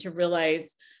numbers and to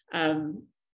realize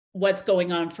what's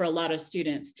going on for a lot of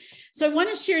students. So I want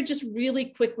to share just really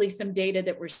quickly some data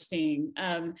that we're seeing.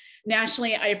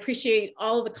 Nationally, I appreciate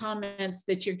all of the comments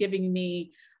that you're giving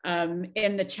me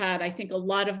in the chat. I think a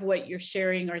lot of what you're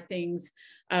sharing are things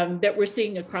that we're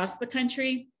seeing across the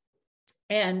country.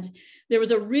 And there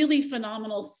was a really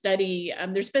phenomenal study.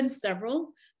 There's been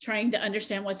several trying to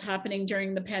understand what's happening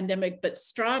during the pandemic, but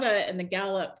Strata and the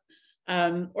Gallup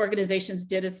organizations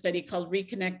did a study called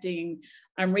Reconnecting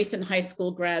Recent High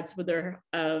School Grads with their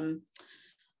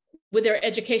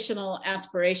educational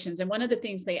aspirations. And one of the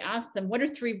things they asked them, what are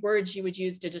 3 words you would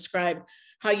use to describe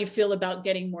how you feel about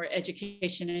getting more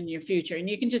education in your future? And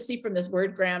you can just see from this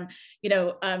wordgram,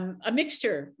 a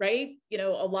mixture, right? A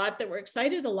lot that we're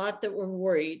excited, a lot that we're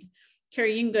worried.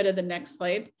 Carrie, you can go to the next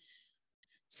slide.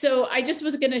 So I just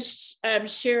was going to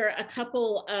share a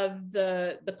couple of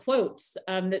the quotes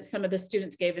that some of the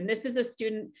students gave. And this is a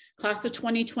student, class of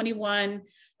 2021,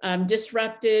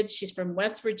 disrupted. She's from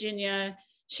West Virginia.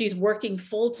 She's working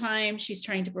full-time. She's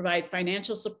trying to provide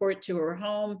financial support to her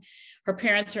home. Her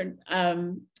parents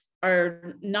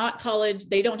are not college.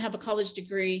 They don't have a college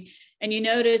degree. And you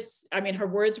notice, her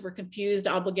words were confused,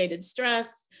 obligated,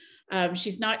 stress.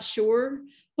 She's not sure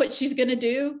what she's going to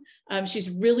do. She's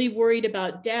really worried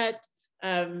about debt.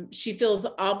 She feels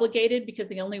obligated because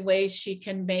the only way she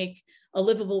can make a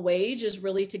livable wage is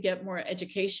really to get more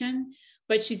education.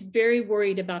 But she's very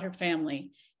worried about her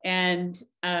family. And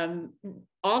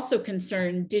also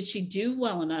concerned, did she do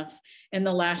well enough in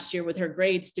the last year with her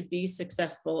grades to be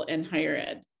successful in higher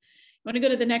ed? I want to go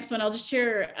to the next one. I'll just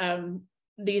share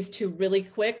these 2 really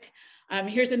quick.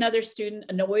 Here's another student,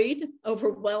 annoyed,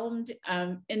 overwhelmed,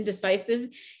 indecisive,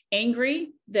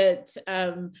 angry that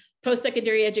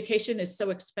post-secondary education is so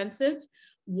expensive,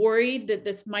 worried that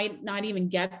this might not even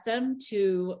get them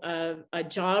to a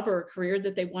job or a career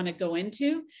that they want to go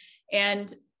into.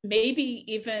 And maybe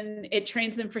even it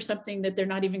trains them for something that they're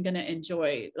not even going to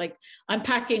enjoy. Like,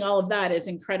 unpacking all of that is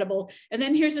incredible. And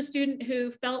then here's a student who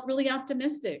felt really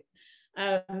optimistic,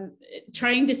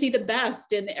 trying to see the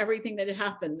best in everything that had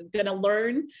happened, going to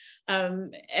learn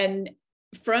and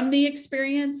from the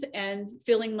experience and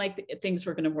feeling like things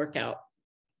were going to work out.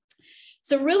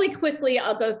 So really quickly,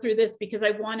 I'll go through this because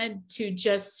I wanted to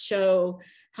just show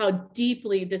how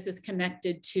deeply this is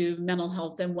connected to mental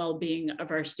health and well-being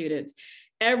of our students.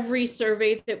 Every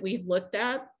survey that we've looked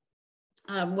at,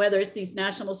 whether it's these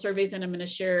national surveys, and I'm going to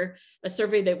share a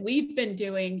survey that we've been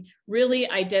doing, really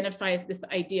identifies this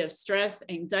idea of stress,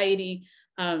 anxiety,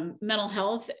 mental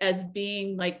health as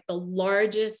being like the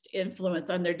largest influence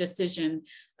on their decision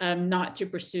not to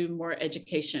pursue more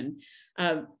education.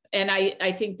 And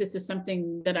I think this is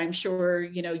something that I'm sure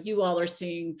you all are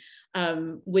seeing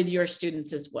with your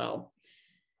students as well.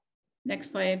 Next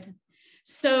slide.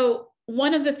 So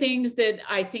one of the things that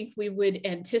I think we would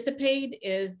anticipate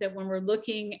is that when we're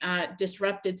looking at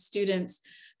disrupted students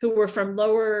who were from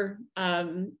lower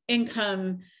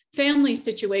income family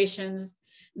situations,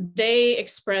 they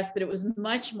expressed that it was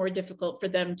much more difficult for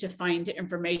them to find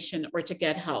information or to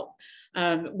get help,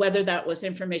 whether that was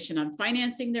information on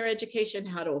financing their education,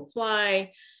 how to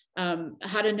apply,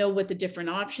 how to know what the different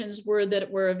options were that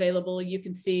were available. You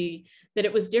can see that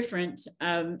it was different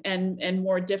and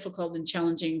more difficult and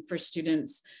challenging for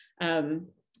students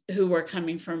who were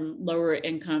coming from lower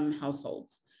income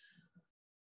households.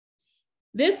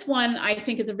 This one, I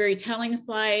think, is a very telling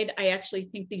slide. I actually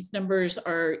think these numbers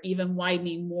are even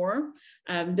widening more.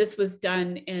 This was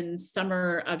done in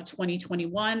summer of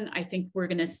 2021. I think we're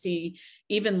going to see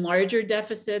even larger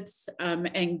deficits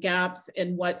and gaps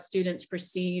in what students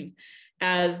perceive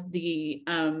as the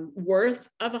worth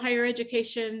of a higher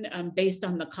education based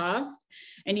on the cost.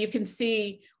 And you can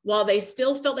see, while they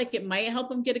still felt like it might help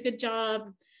them get a good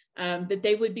job, that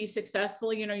they would be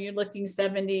successful, you're looking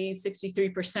 70,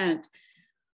 63%.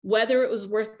 Whether it was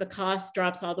worth the cost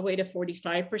drops all the way to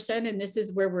 45%. And this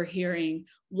is where we're hearing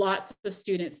lots of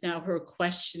students now who are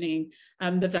questioning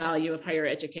the value of higher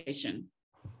education.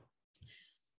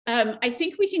 I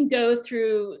think we can go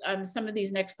through some of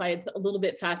these next slides a little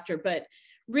bit faster, but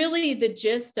really the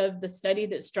gist of the study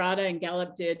that Strata and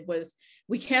Gallup did was,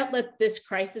 we can't let this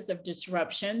crisis of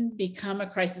disruption become a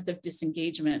crisis of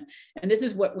disengagement. And this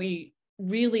is what we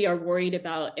really are worried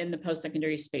about in the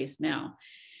post-secondary space now.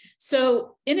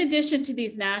 So in addition to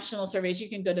these national surveys, you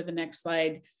can go to the next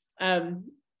slide.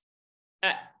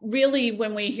 Really,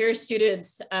 when we hear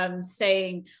students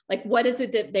saying, like, what is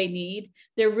it that they need?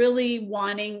 They're really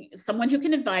wanting someone who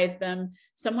can advise them,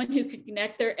 someone who can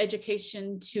connect their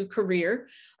education to career.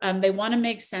 They want to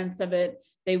make sense of it.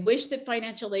 They wish that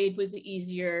financial aid was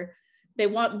easier. They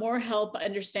want more help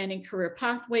understanding career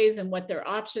pathways and what their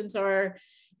options are.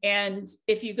 And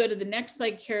if you go to the next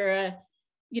slide, Kara,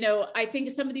 you know, I think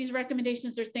some of these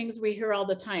recommendations are things we hear all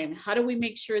the time. How do we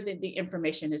make sure that the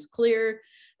information is clear,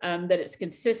 that it's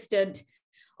consistent?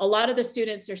 A lot of the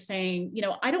students are saying, you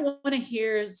know, I don't want to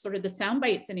hear sort of the sound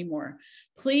bites anymore.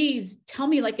 Please tell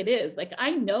me like it is. Like,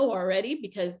 I know already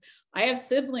because I have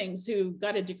siblings who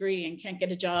got a degree and can't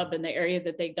get a job in the area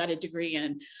that they got a degree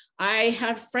in. I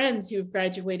have friends who've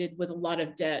graduated with a lot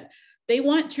of debt. They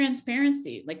want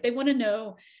transparency. Like, they want to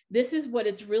know, this is what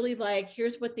it's really like.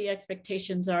 Here's what the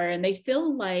expectations are. And they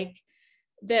feel like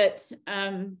that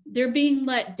they're being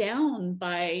let down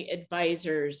by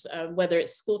advisors, whether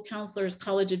it's school counselors,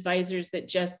 college advisors, that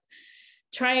just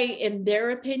try, in their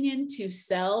opinion, to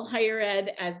sell higher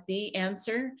ed as the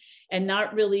answer and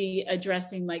not really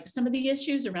addressing like some of the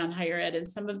issues around higher ed and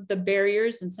some of the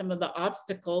barriers and some of the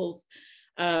obstacles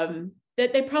that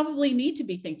they probably need to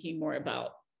be thinking more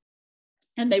about.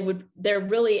 And they're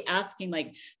really asking,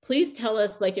 like, please tell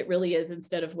us like it really is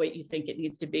instead of what you think it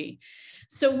needs to be.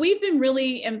 So we've been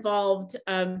really involved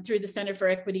through the Center for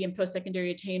Equity and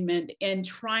Post-Secondary Attainment in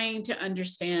trying to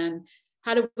understand,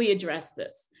 how do we address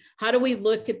this? How do we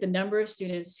look at the number of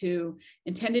students who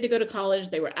intended to go to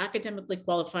college, they were academically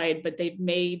qualified, but they've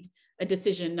made a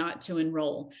decision not to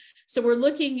enroll? So we're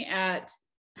looking at,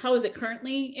 how is it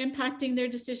currently impacting their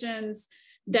decisions?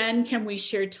 Then can we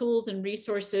share tools and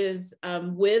resources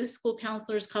with school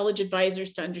counselors, college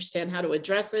advisors to understand how to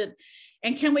address it?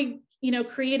 And can we, you know,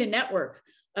 create a network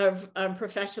of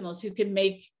professionals who can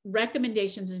make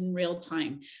recommendations in real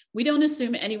time? We don't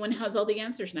assume anyone has all the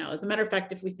answers now. As a matter of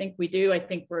fact, if we think we do, I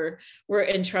think we're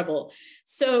in trouble.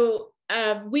 So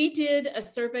we did a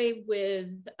survey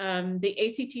with the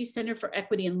ACT Center for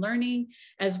Equity and Learning,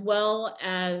 as well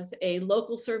as a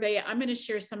local survey. I'm going to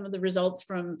share some of the results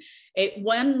from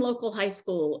one local high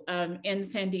school in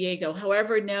San Diego.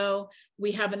 However, no,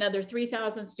 we have another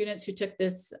 3,000 students who took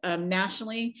this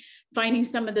nationally, finding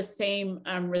some of the same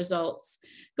results.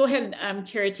 Go ahead and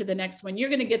carry to the next one. You're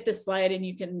going to get this slide and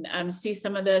you can see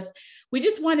some of this. We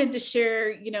just wanted to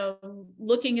share, you know,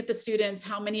 looking at the students,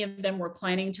 how many of them were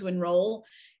planning to enroll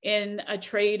in a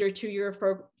trade or 2-year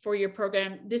or 4-year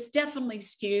program. This definitely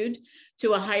skewed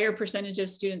to a higher percentage of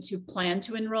students who plan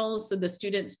to enroll. So the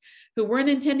students who weren't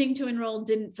intending to enroll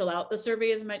didn't fill out the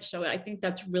survey as much. So I think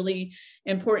that's really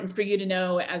important for you to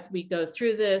know as we go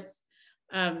through this.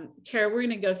 Kara, we're going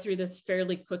to go through this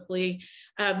fairly quickly.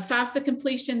 FAFSA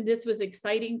completion, this was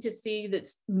exciting to see that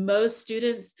most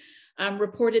students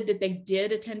reported that they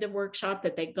did attend a workshop,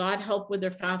 that they got help with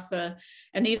their FAFSA.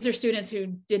 And these are students who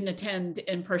didn't attend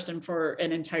in person for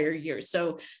an entire year.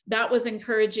 So that was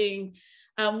encouraging.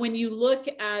 When you look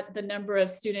at the number of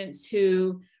students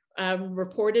who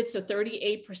reported, so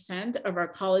 38% of our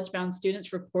college-bound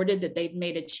students reported that they'd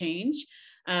made a change.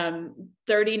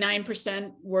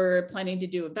 39% were planning to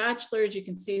do a bachelor's. You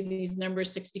can see these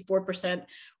numbers. 64%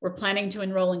 were planning to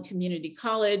enroll in community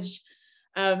college.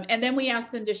 And then we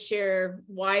asked them to share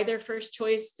why their first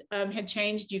choice had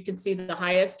changed. You can see the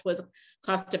highest was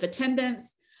cost of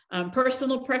attendance,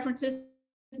 personal preferences,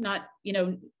 not, you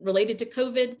know, related to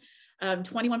COVID.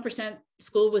 21%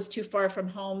 school was too far from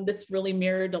home. This really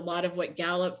mirrored a lot of what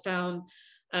Gallup found.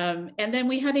 And then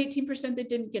we had 18% that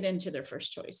didn't get into their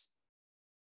first choice.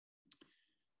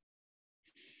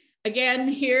 Again,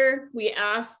 here we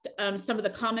asked some of the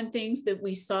common things that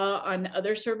we saw on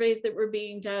other surveys that were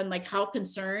being done, like how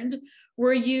concerned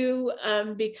were you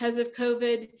because of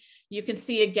COVID? You can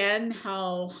see again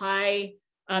how high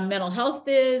mental health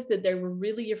is, that they were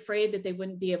really afraid that they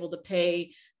wouldn't be able to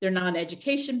pay their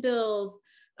non-education bills.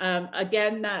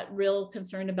 Again, that real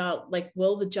concern about, like,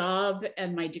 will the job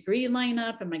and my degree line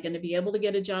up? Am I going to be able to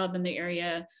get a job in the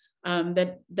area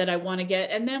that I want to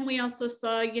get? And then we also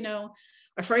saw, you know,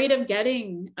 afraid of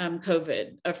getting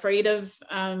COVID, afraid of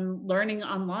learning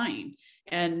online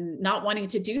and not wanting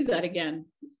to do that again.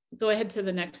 Go ahead to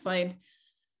the next slide.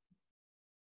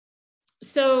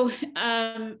 So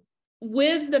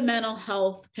with the mental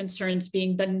health concerns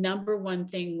being the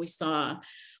 #1 thing we saw,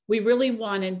 we really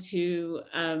wanted to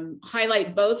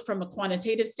highlight both from a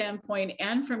quantitative standpoint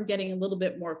and from getting a little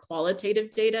bit more qualitative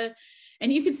data.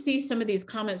 And you can see some of these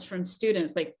comments from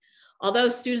students, like, although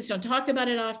students don't talk about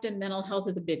it often, mental health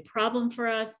is a big problem for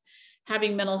us.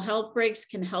 Having mental health breaks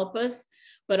can help us,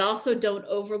 but also don't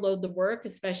overload the work,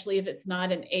 especially if it's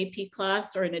not an AP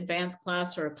class or an advanced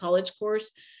class or a college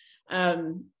course.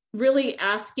 Really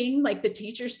asking, like, the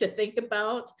teachers to think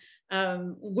about,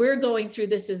 we're going through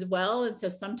this as well. And so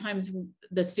sometimes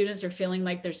the students are feeling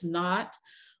like there's not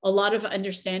a lot of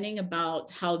understanding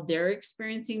about how they're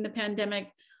experiencing the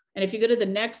pandemic. And if you go to the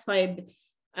next slide,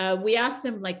 we asked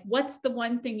them, like, what's the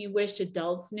one thing you wish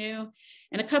adults knew?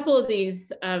 And a couple of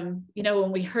these, you know,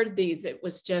 when we heard these, it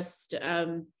was just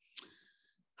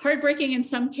heartbreaking in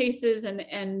some cases,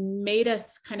 and made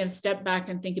us kind of step back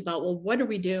and think about, well, what are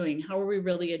we doing? How are we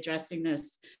really addressing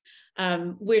this?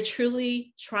 We're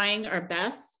truly trying our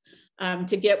best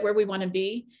to get where we want to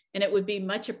be. And it would be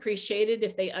much appreciated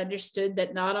if they understood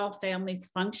that not all families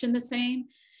function the same,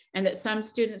 and that some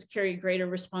students carry greater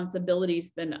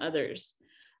responsibilities than others.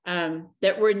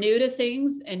 That we're new to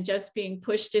things and just being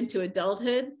pushed into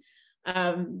adulthood.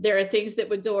 There are things that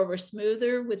would go over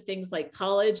smoother with things like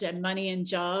college and money and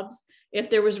jobs if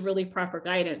there was really proper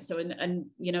guidance. So, and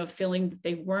you know, feeling that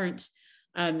they weren't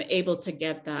able to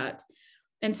get that.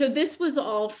 And so this was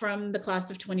all from the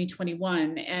class of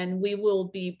 2021, and we will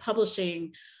be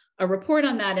publishing a report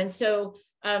on that. And so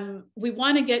we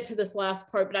want to get to this last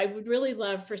part, but I would really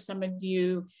love for some of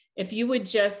you, if you would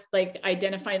just like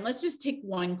identify, and let's just take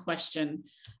one question.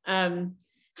 How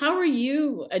are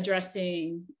you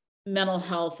addressing mental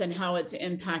health and how it's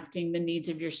impacting the needs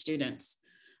of your students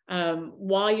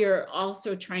while you're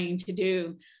also trying to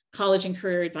do college and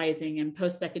career advising and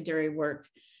post-secondary work?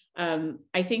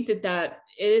 I think that that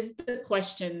is the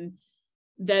question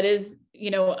that is, you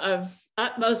know, of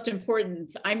utmost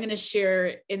importance. I'm going to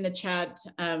share in the chat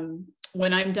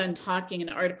when I'm done talking an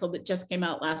article that just came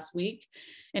out last week,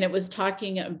 and it was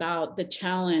talking about the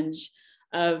challenge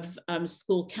of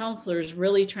school counselors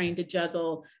really trying to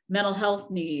juggle mental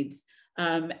health needs,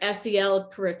 SEL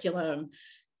curriculum,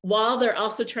 while they're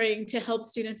also trying to help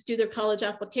students do their college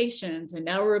applications. And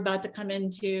now we're about to come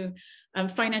into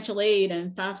financial aid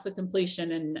and FAFSA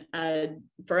completion, and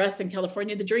for us in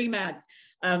California, the DREAM Act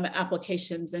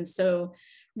applications. And so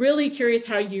really curious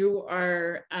how you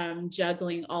are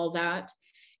juggling all that.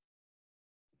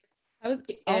 I was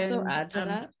also add to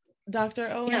that,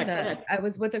 Dr. Owen, yeah, that I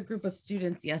was with a group of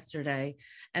students yesterday,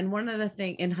 and one of the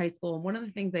things in high school, and one of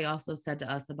the things they also said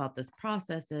to us about this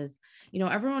process is, you know,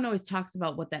 everyone always talks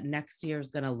about what that next year is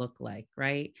going to look like,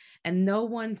 right? And no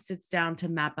one sits down to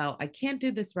map out, I can't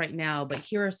do this right now, but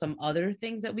here are some other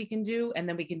things that we can do, and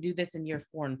then we can do this in year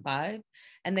 4 and 5.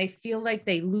 And they feel like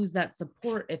they lose that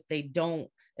support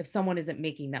if someone isn't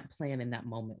making that plan in that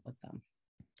moment with them.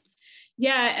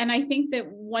 Yeah, and I think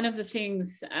that one of the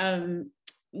things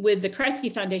with the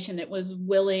Kresge Foundation that was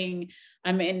willing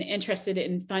and interested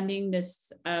in funding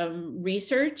this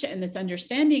research and this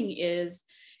understanding is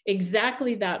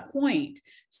exactly that point.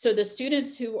 So the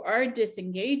students who are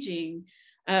disengaging,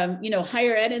 you know,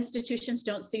 higher ed institutions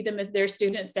don't see them as their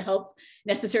students to help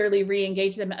necessarily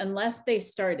re-engage them unless they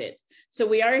started. So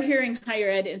we are hearing higher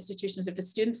ed institutions, if a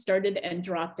student started and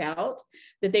dropped out,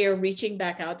 that they are reaching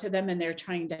back out to them and they're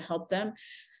trying to help them.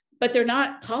 But they're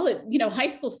not college, you know, high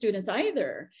school students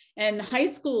either. And high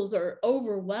schools are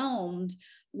overwhelmed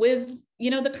with, you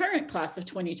know, the current class of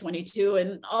 2022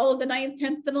 and all of the 9th,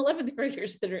 10th, and 11th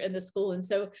graders that are in the school. And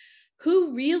so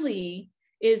who really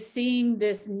is seeing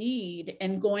this need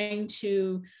and going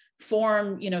to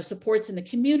form, you know, supports in the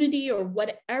community or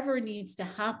whatever needs to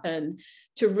happen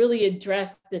to really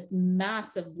address this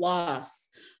massive loss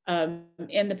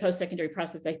in the post-secondary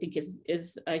process, I think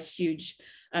is a huge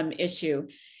issue.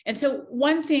 And so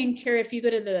one thing, Kara, if you go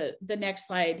to the next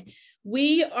slide,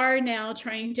 we are now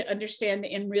trying to understand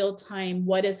in real time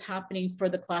what is happening for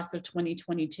the class of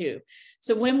 2022.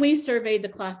 So when we surveyed the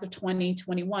class of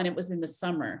 2021, it was in the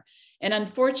summer. And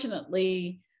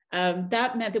unfortunately,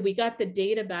 that meant that we got the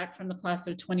data back from the class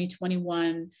of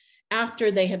 2021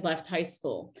 after they had left high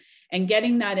school. And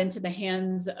getting that into the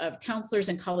hands of counselors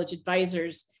and college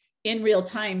advisors in real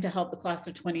time to help the class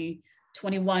of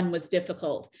 2021 was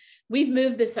difficult. We've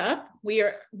moved this up. We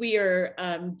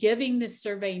are giving this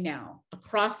survey now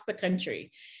across the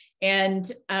country.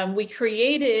 And we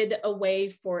created a way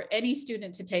for any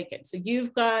student to take it. So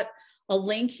you've got a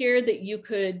link here that you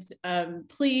could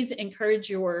please encourage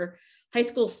your high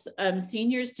school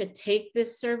seniors to take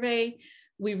this survey.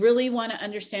 We really want to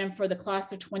understand for the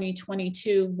class of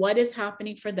 2022 what is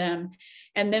happening for them.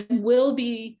 And then we'll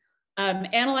be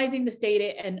analyzing this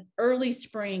data and early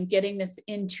spring, getting this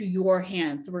into your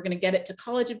hands. So we're going to get it to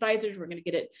college advisors. We're going to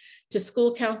get it to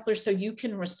school counselors so you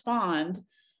can respond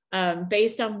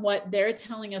based on what they're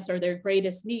telling us are their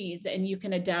greatest needs, and you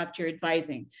can adapt your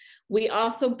advising. We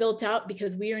also built out,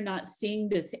 because we are not seeing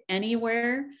this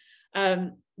anywhere,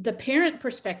 the parent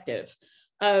perspective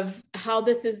of how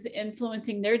this is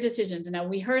influencing their decisions. Now,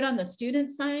 we heard on the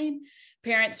student side,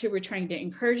 parents who were trying to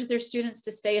encourage their students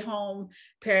to stay home,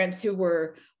 parents who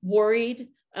were worried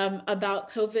about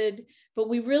COVID, but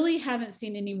we really haven't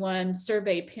seen anyone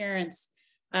survey parents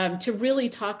to really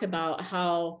talk about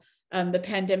how the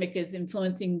pandemic is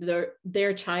influencing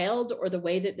their child or the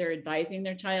way that they're advising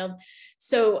their child.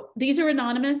 So these are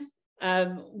anonymous.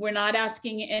 We're not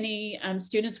asking any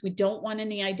students. We don't want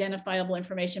any identifiable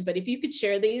information, but if you could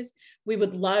share these, we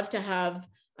would love to have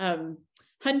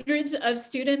hundreds of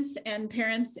students and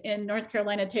parents in North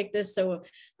Carolina take this. So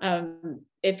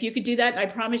if you could do that, I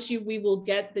promise you, we will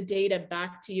get the data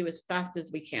back to you as fast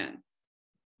as we can.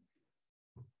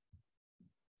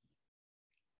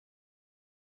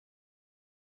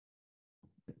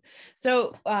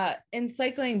 So in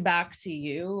cycling back to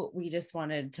you, we just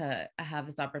wanted to have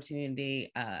this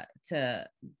opportunity to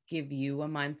give you a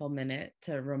mindful minute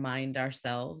to remind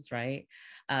ourselves, right,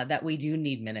 that we do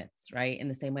need minutes, right, in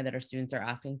the same way that our students are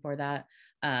asking for that,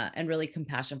 and really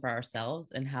compassion for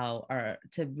ourselves and how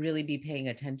to really be paying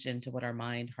attention to what our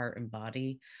mind, heart, and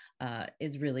body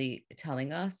is really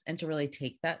telling us, and to really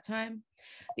take that time.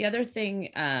 The other thing,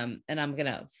 and I'm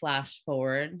gonna flash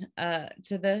forward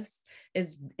to this,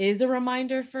 is a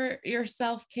reminder for your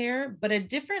self-care, but a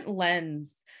different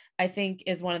lens, I think,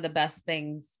 is one of the best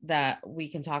things that we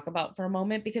can talk about for a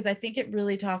moment, because I think it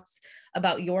really talks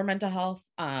about your mental health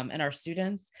and our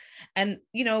students. And,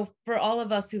 you know, for all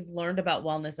of us who've learned about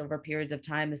wellness over periods of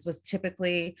time, this was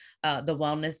typically the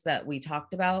wellness that we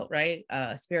talked about, right?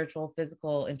 Spiritual,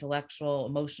 physical, intellectual,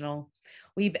 emotional.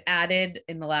 We've added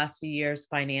in the last few years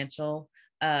financial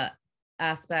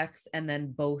aspects, and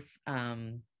then both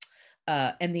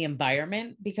and the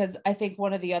environment, because I think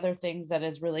one of the other things that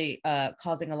is really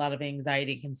causing a lot of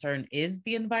anxiety and concern is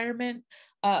the environment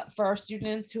for our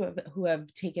students who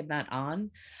have taken that on.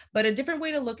 But a different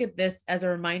way to look at this, as a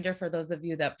reminder for those of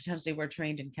you that potentially were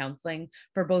trained in counseling,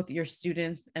 for both your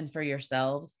students and for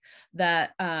yourselves,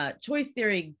 that choice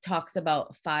theory talks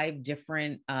about 5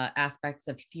 different aspects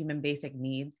of human basic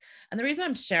needs. And the reason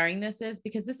I'm sharing this is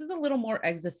because this is a little more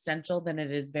existential than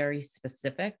it is very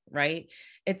specific, right?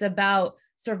 It's about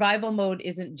survival mode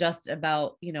isn't just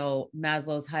about, you know,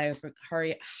 Maslow's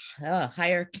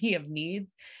hierarchy of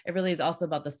needs. It really is also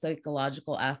about the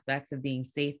psychological aspects of being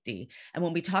safety. And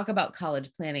when we talk about college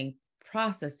planning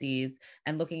processes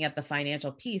and looking at the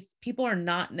financial piece, people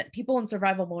in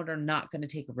survival mode are not going to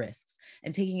take risks,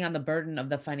 and taking on the burden of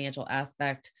the financial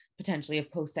aspect potentially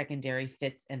of post-secondary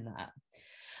fits in that.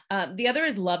 The other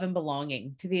is love and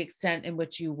belonging. To the extent in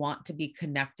which you want to be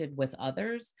connected with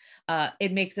others,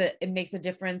 it makes a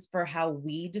difference for how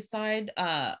we decide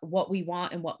what we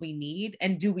want and what we need,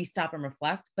 and do we stop and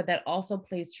reflect. But that also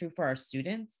plays true for our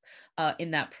students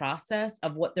in that process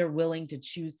of what they're willing to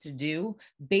choose to do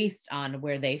based on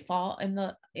where they fall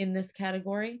in this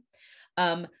category.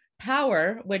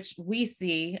 Power, which we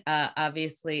see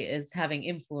obviously is having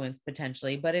influence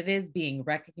potentially, but it is being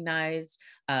recognized,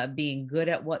 being good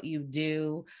at what you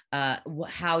do,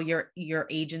 how your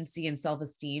agency and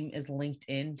self-esteem is linked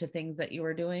into things that you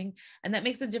are doing. And that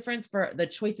makes a difference for the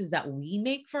choices that we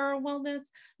make for our wellness,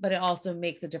 but it also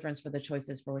makes a difference for the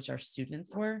choices for which our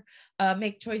students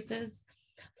make choices.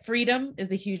 Freedom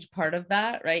is a huge part of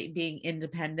that, right? Being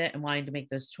independent and wanting to make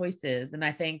those choices. And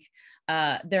I think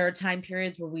there are time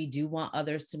periods where we do want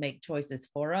others to make choices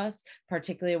for us,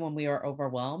 particularly when we are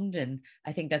overwhelmed. And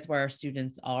I think that's where our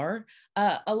students are,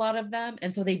 a lot of them.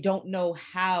 And so they don't know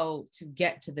how to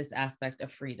get to this aspect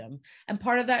of freedom. And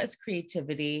part of that is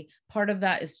creativity. Part of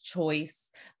that is choice.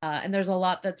 And there's a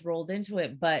lot that's rolled into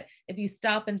it. But if you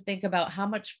stop and think about how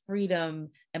much freedom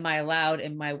am I allowed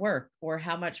in my work, or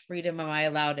how much freedom am I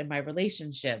allowed in my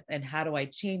relationship, and how do I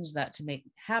change that to make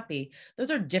happy?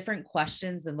 Those are different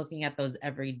questions than looking at those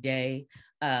everyday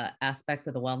aspects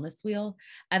of the wellness wheel.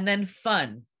 And then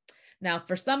fun. Now,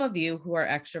 for some of you who are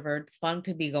extroverts, fun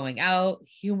could be going out,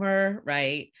 humor,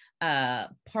 right?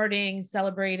 Partying,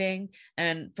 celebrating.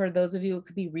 And for those of you, it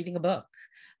could be reading a book.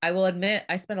 I will admit,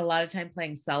 I spent a lot of time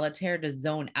playing solitaire to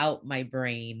zone out my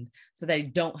brain so that I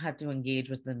don't have to engage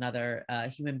with another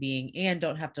human being, and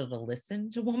don't have to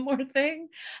listen to one more thing.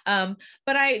 But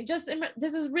this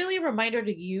is really a reminder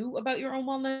to you about your own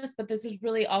wellness, but this is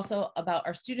really also about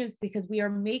our students, because we are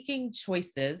making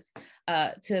choices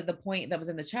to the point that was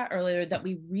in the chat earlier, that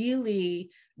we really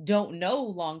don't know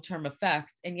long-term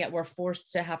effects, and yet we're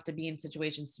forced to have to be in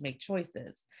situations to make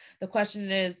choices. The question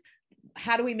is,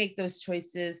 how do we make those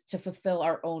choices to fulfill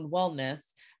our own wellness?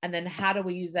 And then how do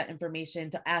we use that information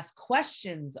to ask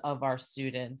questions of our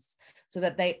students so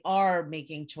that they are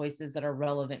making choices that are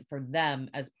relevant for them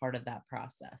as part of that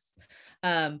process?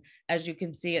 As you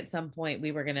can see, at some point,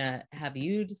 we were going to have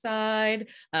you decide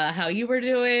how you were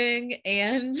doing.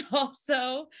 And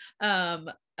also,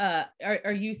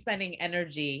 are you spending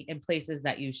energy in places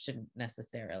that you shouldn't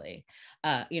necessarily?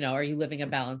 Are you living a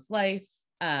balanced life?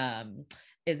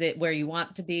 Is it where you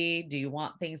want to be? Do you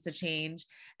want things to change?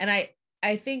 And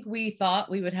I think we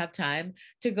thought we would have time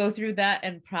to go through that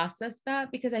and process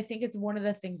that, because I think it's one of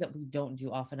the things that we don't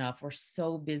do often enough. We're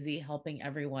so busy helping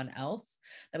everyone else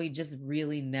that we just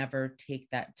really never take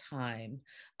that time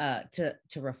to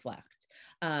reflect.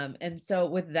 And so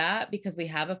with that, because we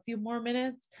have a few more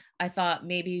minutes, I thought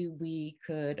maybe we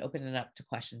could open it up to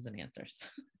questions and answers.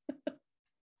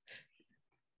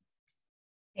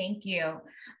 Thank you.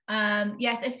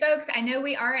 Yes, if folks, I know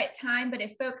we are at time, but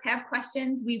if folks have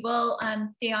questions, we will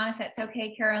stay on, if that's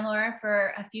okay, Kara and Laura,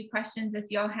 for a few questions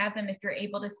if y'all have them, if you're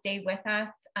able to stay with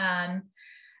us.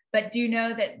 But do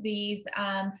know that these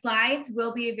slides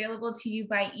will be available to you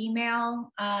by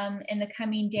email in the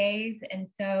coming days. And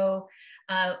so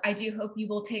I do hope you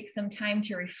will take some time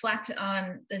to reflect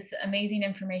on this amazing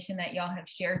information that y'all have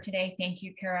shared today. Thank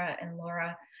you, Kara and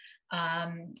Laura.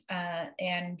 And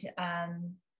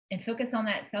focus on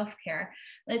that self-care.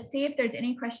 Let's see if there's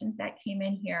any questions that came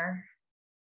in here.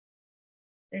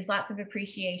 There's lots of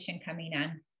appreciation coming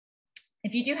in.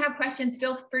 If you do have questions,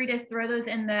 feel free to throw those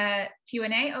in the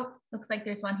Q&A. Oh, looks like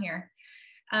there's one here.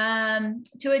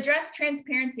 To address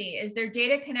transparency, is there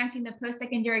data connecting the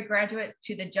post-secondary graduates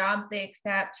to the jobs they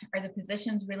accept? Are the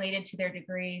positions related to their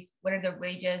degrees? What are their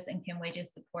wages, and can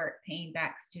wages support paying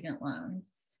back student loans?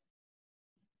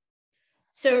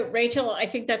 So Rachel, I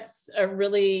think that's a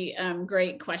really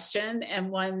great question,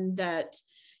 and one that,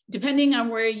 depending on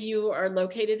where you are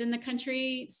located in the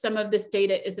country, some of this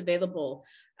data is available.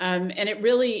 And it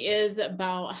really is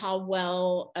about how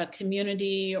well a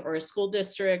community or a school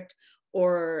district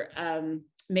or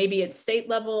maybe it's state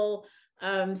level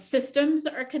systems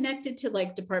are connected to,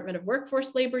 like Department of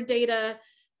Workforce Labor data.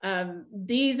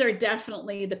 These are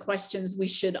definitely the questions we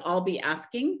should all be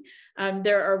asking.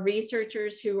 There are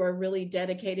researchers who are really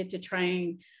dedicated to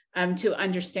trying to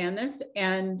understand this.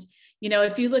 And, you know,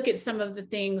 if you look at some of the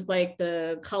things like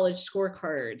the college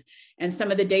scorecard and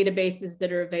some of the databases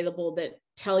that are available that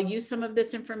tell you some of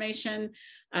this information,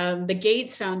 the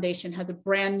Gates Foundation has a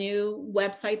brand new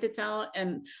website that's out,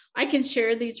 and I can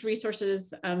share these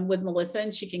resources with Melissa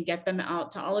and she can get them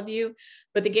out to all of you.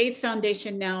 But the Gates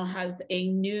Foundation now has a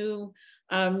new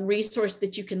resource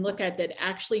that you can look at that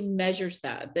actually measures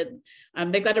that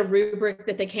they've got a rubric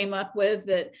that they came up with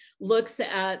that looks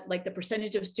at like the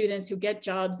percentage of students who get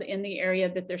jobs in the area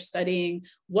that they're studying,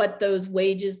 what those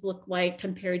wages look like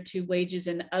compared to wages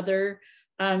in other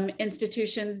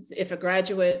institutions, if a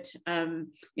graduate,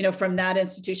 you know, from that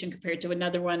institution compared to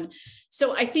another one.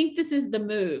 So I think this is the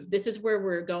move. This is where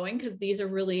we're going, because these are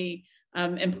really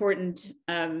important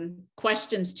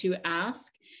questions to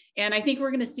ask. And I think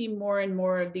we're going to see more and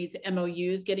more of these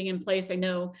MOUs getting in place. I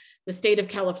know the state of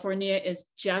California is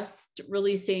just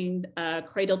releasing a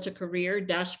Cradle to Career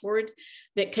dashboard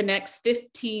that connects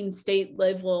 15 state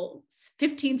level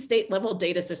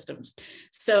data systems.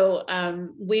 So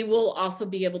we will also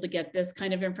be able to get this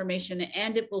kind of information,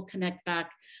 and it will connect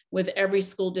back with every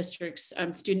school district's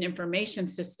student information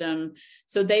system.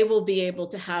 So they will be able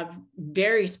to have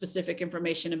very specific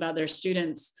information about their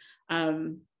students'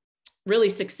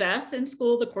 really success in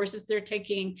school, the courses they're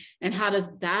taking, and how does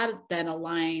that then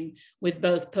align with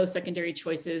both post-secondary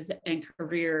choices and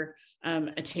career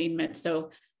attainment. So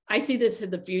I see this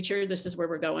in the future. This is where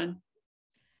we're going.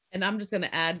 And I'm just going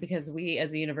to add, because we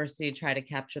as a university try to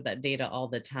capture that data all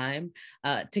the time,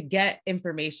 to get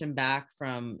information back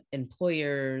from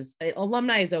employers.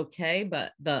 Alumni is okay,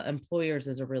 but the employers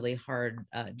is a really hard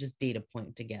just data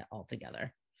point to get all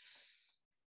together.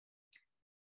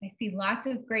 I see lots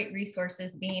of great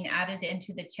resources being added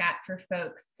into the chat for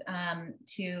folks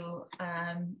to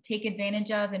take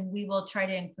advantage of, and we will try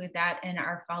to include that in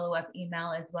our follow-up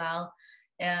email as well.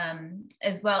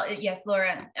 Yes,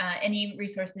 Laura, any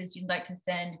resources you'd like to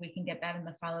send, we can get that in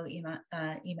the follow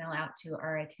email out to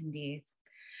our attendees.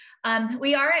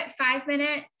 We are at 5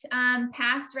 minutes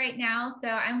past right now, so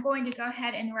I'm going to go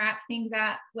ahead and wrap things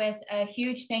up with a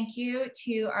huge thank you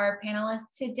to our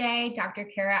panelists today, Dr.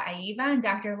 Kara Aiva and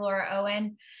Dr. Laura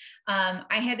Owen.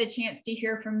 I had the chance to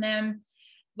hear from them,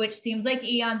 which seems like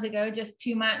eons ago, just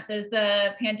 2 months as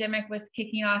the pandemic was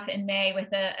kicking off in May with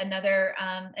another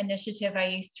initiative I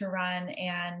used to run.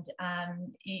 And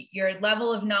your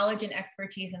level of knowledge and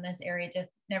expertise in this area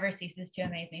just never ceases to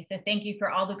amaze me. So thank you for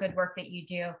all the good work that you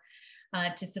do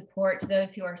to support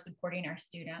those who are supporting our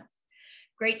students.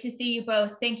 Great to see you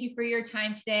both. Thank you for your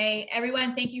time today.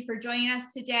 Everyone, thank you for joining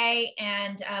us today,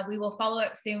 and we will follow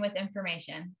up soon with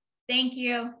information. Thank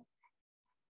you.